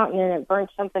went out and then it burned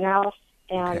something else.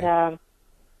 And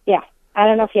yeah, I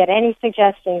don't know if you had any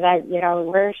suggestions.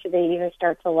 Where should they even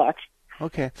start to look?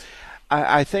 Okay,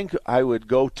 I think I would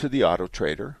go to the Auto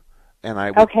Trader, and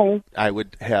I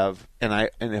would have,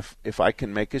 and if I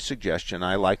can make a suggestion,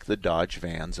 I like the Dodge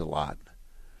vans a lot.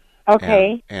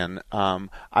 Okay. And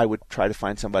I would try to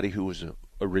find somebody who was an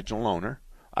original owner.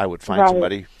 I would find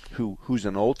somebody who's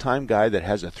an old-time guy that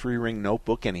has a 3-ring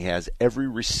notebook and he has every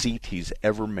receipt he's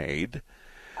ever made.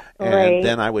 And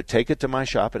then I would take it to my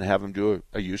shop and have him do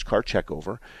a used car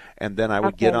checkover. And then I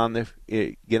would get on the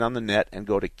net and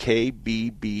go to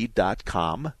kbb.com.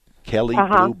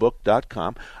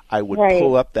 KellyBlueBook.com. I would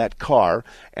pull up that car,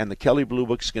 and the Kelly Blue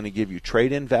Book is going to give you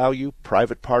trade-in value,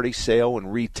 private party sale,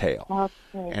 and retail.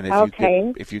 Okay.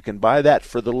 And if you can buy that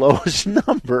for the lowest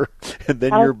number,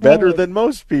 then you're better than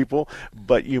most people,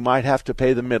 but you might have to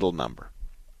pay the middle number.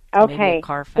 Okay. Maybe a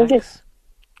Carfax.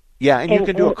 Yeah, and you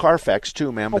can do a Carfax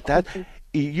too, ma'am, but that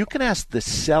you can ask the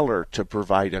seller to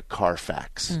provide a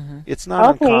Carfax. Mm-hmm. It's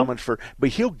not uncommon but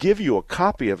he'll give you a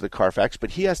copy of the Carfax,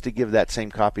 but he has to give that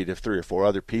same copy to 3 or 4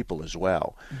 other people as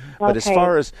well. Mm-hmm. But as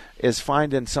far as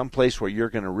finding some place where you're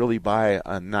going to really buy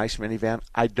a nice minivan,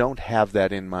 I don't have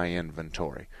that in my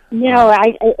inventory. No,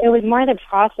 it was more the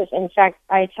process. In fact,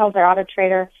 I told the Auto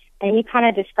Trader, and he kind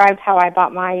of described how I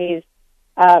bought my used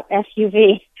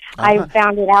SUV. I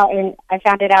found it out in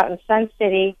Sun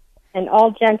City. An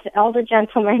older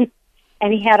gentleman,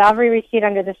 and he had every receipt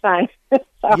under the sun.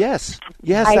 So yes,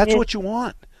 that's what you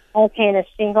want. Okay, and a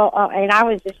single, and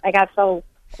I got so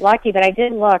lucky, but I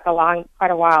did look along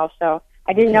quite a while, so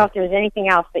I didn't know if there was anything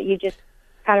else, but you just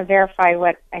kind of verified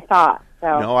what I thought.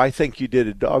 So. No, I think you did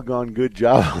a doggone good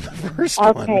job on the first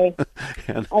one. Okay.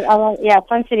 Yeah,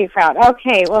 Sun City Proud.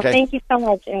 Okay, well, thank you so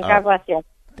much, and God bless you.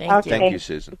 Thank you,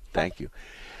 Susan. Thank you.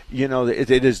 You know, it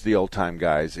is the old time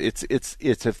guys. It's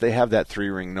if they have that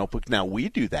 3-ring notebook. Now we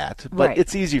do that, but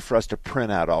it's easy for us to print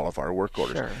out all of our work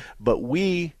orders. Sure. But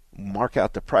we mark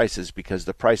out the prices because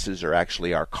the prices are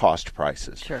actually our cost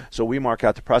prices. Sure. So we mark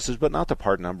out the prices, but not the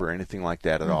part number or anything like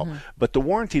that at all. But the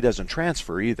warranty doesn't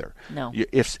transfer either. No.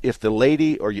 If the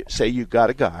lady, or say you got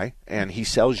a guy and he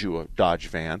sells you a Dodge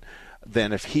van,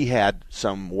 then if he had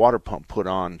some water pump put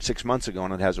on 6 months ago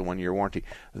and it has a 1-year warranty,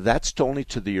 that's only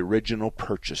to the original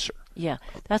purchaser. Yeah,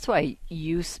 that's why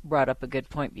you brought up a good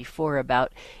point before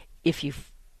about if you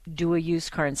do a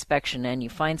used car inspection and you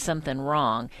find something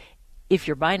wrong, if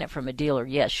you're buying it from a dealer,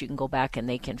 yes, you can go back and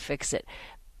they can fix it.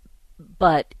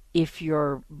 But if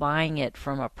you're buying it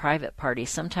from a private party,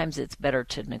 sometimes it's better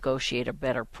to negotiate a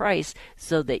better price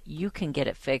so that you can get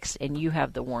it fixed and you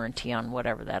have the warranty on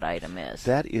whatever that item is.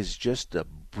 That is just a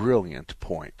brilliant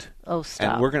point. Oh,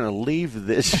 stop. And we're going to leave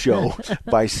this show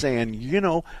by saying,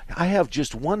 I have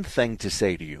just one thing to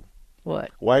say to you.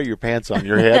 What? Why are your pants on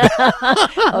your head?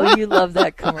 Oh, you love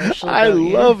that commercial. I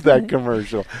love that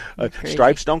commercial.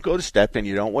 Stripes don't go to step, and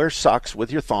you don't wear socks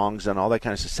with your thongs and all that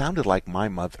kind of stuff. Sounded like my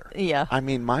mother. Yeah. I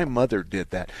mean, my mother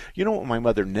did that. You know what my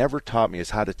mother never taught me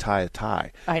is how to tie a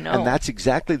tie. I know. And that's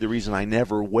exactly the reason I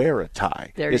never wear a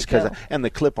tie. There you go. And the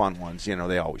clip-on ones,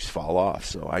 they always fall off.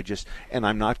 So and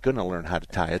I'm not going to learn how to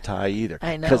tie a tie either.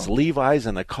 I know. Because Levi's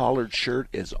and a collared shirt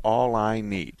is all I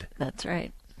need. That's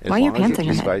right. Why are your pants in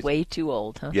your head? Way too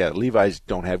old, huh? Yeah, Levi's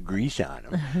don't have grease on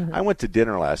them. I went to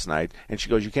dinner last night, and she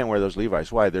goes, "You can't wear those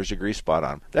Levi's." Why? There's a grease spot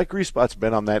on them. That grease spot's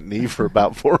been on that knee for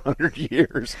about 400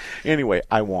 years. Anyway,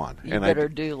 I won. You better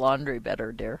do laundry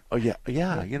better, dear. Oh, yeah.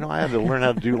 You know, I had to learn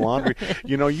how to do laundry.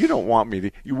 You know, you don't want me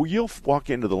to. You'll walk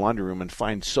into the laundry room and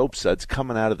find soap suds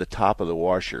coming out of the top of the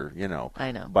washer, you know.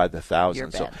 I know. By the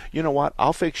thousands. You're bad. So, you know what?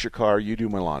 I'll fix your car. You do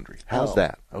my laundry. How's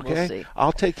that? Okay? We'll see.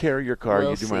 I'll take care of your car.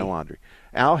 We'll you do see. my laundry.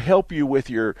 I'll help you with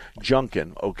your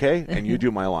junkin', okay? And you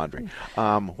do my laundry.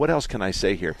 What else can I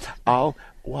say here?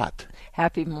 What?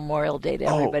 Happy Memorial Day to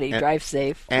everybody. And, Drive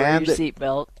safe. Wear your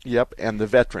seatbelt. Yep, and the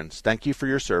veterans. Thank you for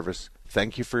your service.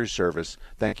 Thank you for your service.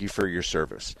 Thank you for your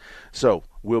service. So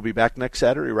we'll be back next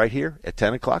Saturday right here at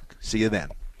 10 o'clock. See you then.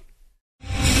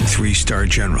 3-star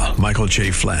General Michael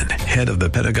J. Flynn, head of the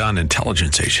Pentagon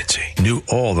Intelligence Agency, knew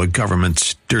all the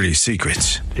government's dirty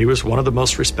secrets. He was one of the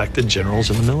most respected generals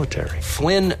in the military.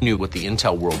 Flynn knew what the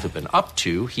intel world had been up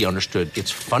to. He understood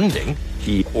its funding.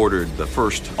 He ordered the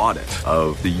first audit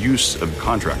of the use of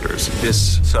contractors.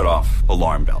 This set off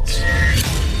alarm bells.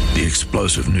 The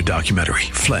explosive new documentary,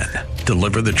 Flynn,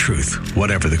 Deliver the Truth,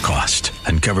 Whatever the Cost,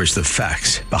 uncovers the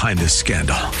facts behind this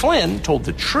scandal. Flynn told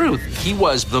the truth. He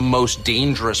was the most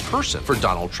dangerous person for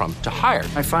Donald Trump to hire.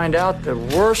 I find out the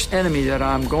worst enemy that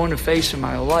I'm going to face in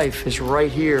my life is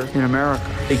right here in America.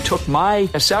 They took my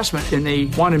assessment and they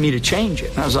wanted me to change it.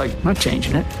 And I was like, I'm not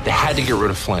changing it. They had to get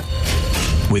rid of Flynn.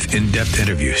 With in-depth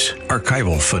interviews,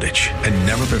 archival footage, and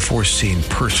never-before-seen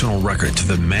personal records of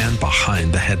the man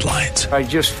behind the headlines. I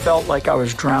just felt like I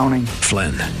was drowning.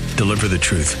 Flynn, Deliver the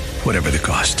Truth, Whatever the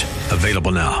Cost.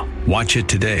 Available now. Watch it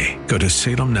today. Go to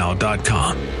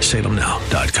salemnow.com.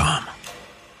 salemnow.com.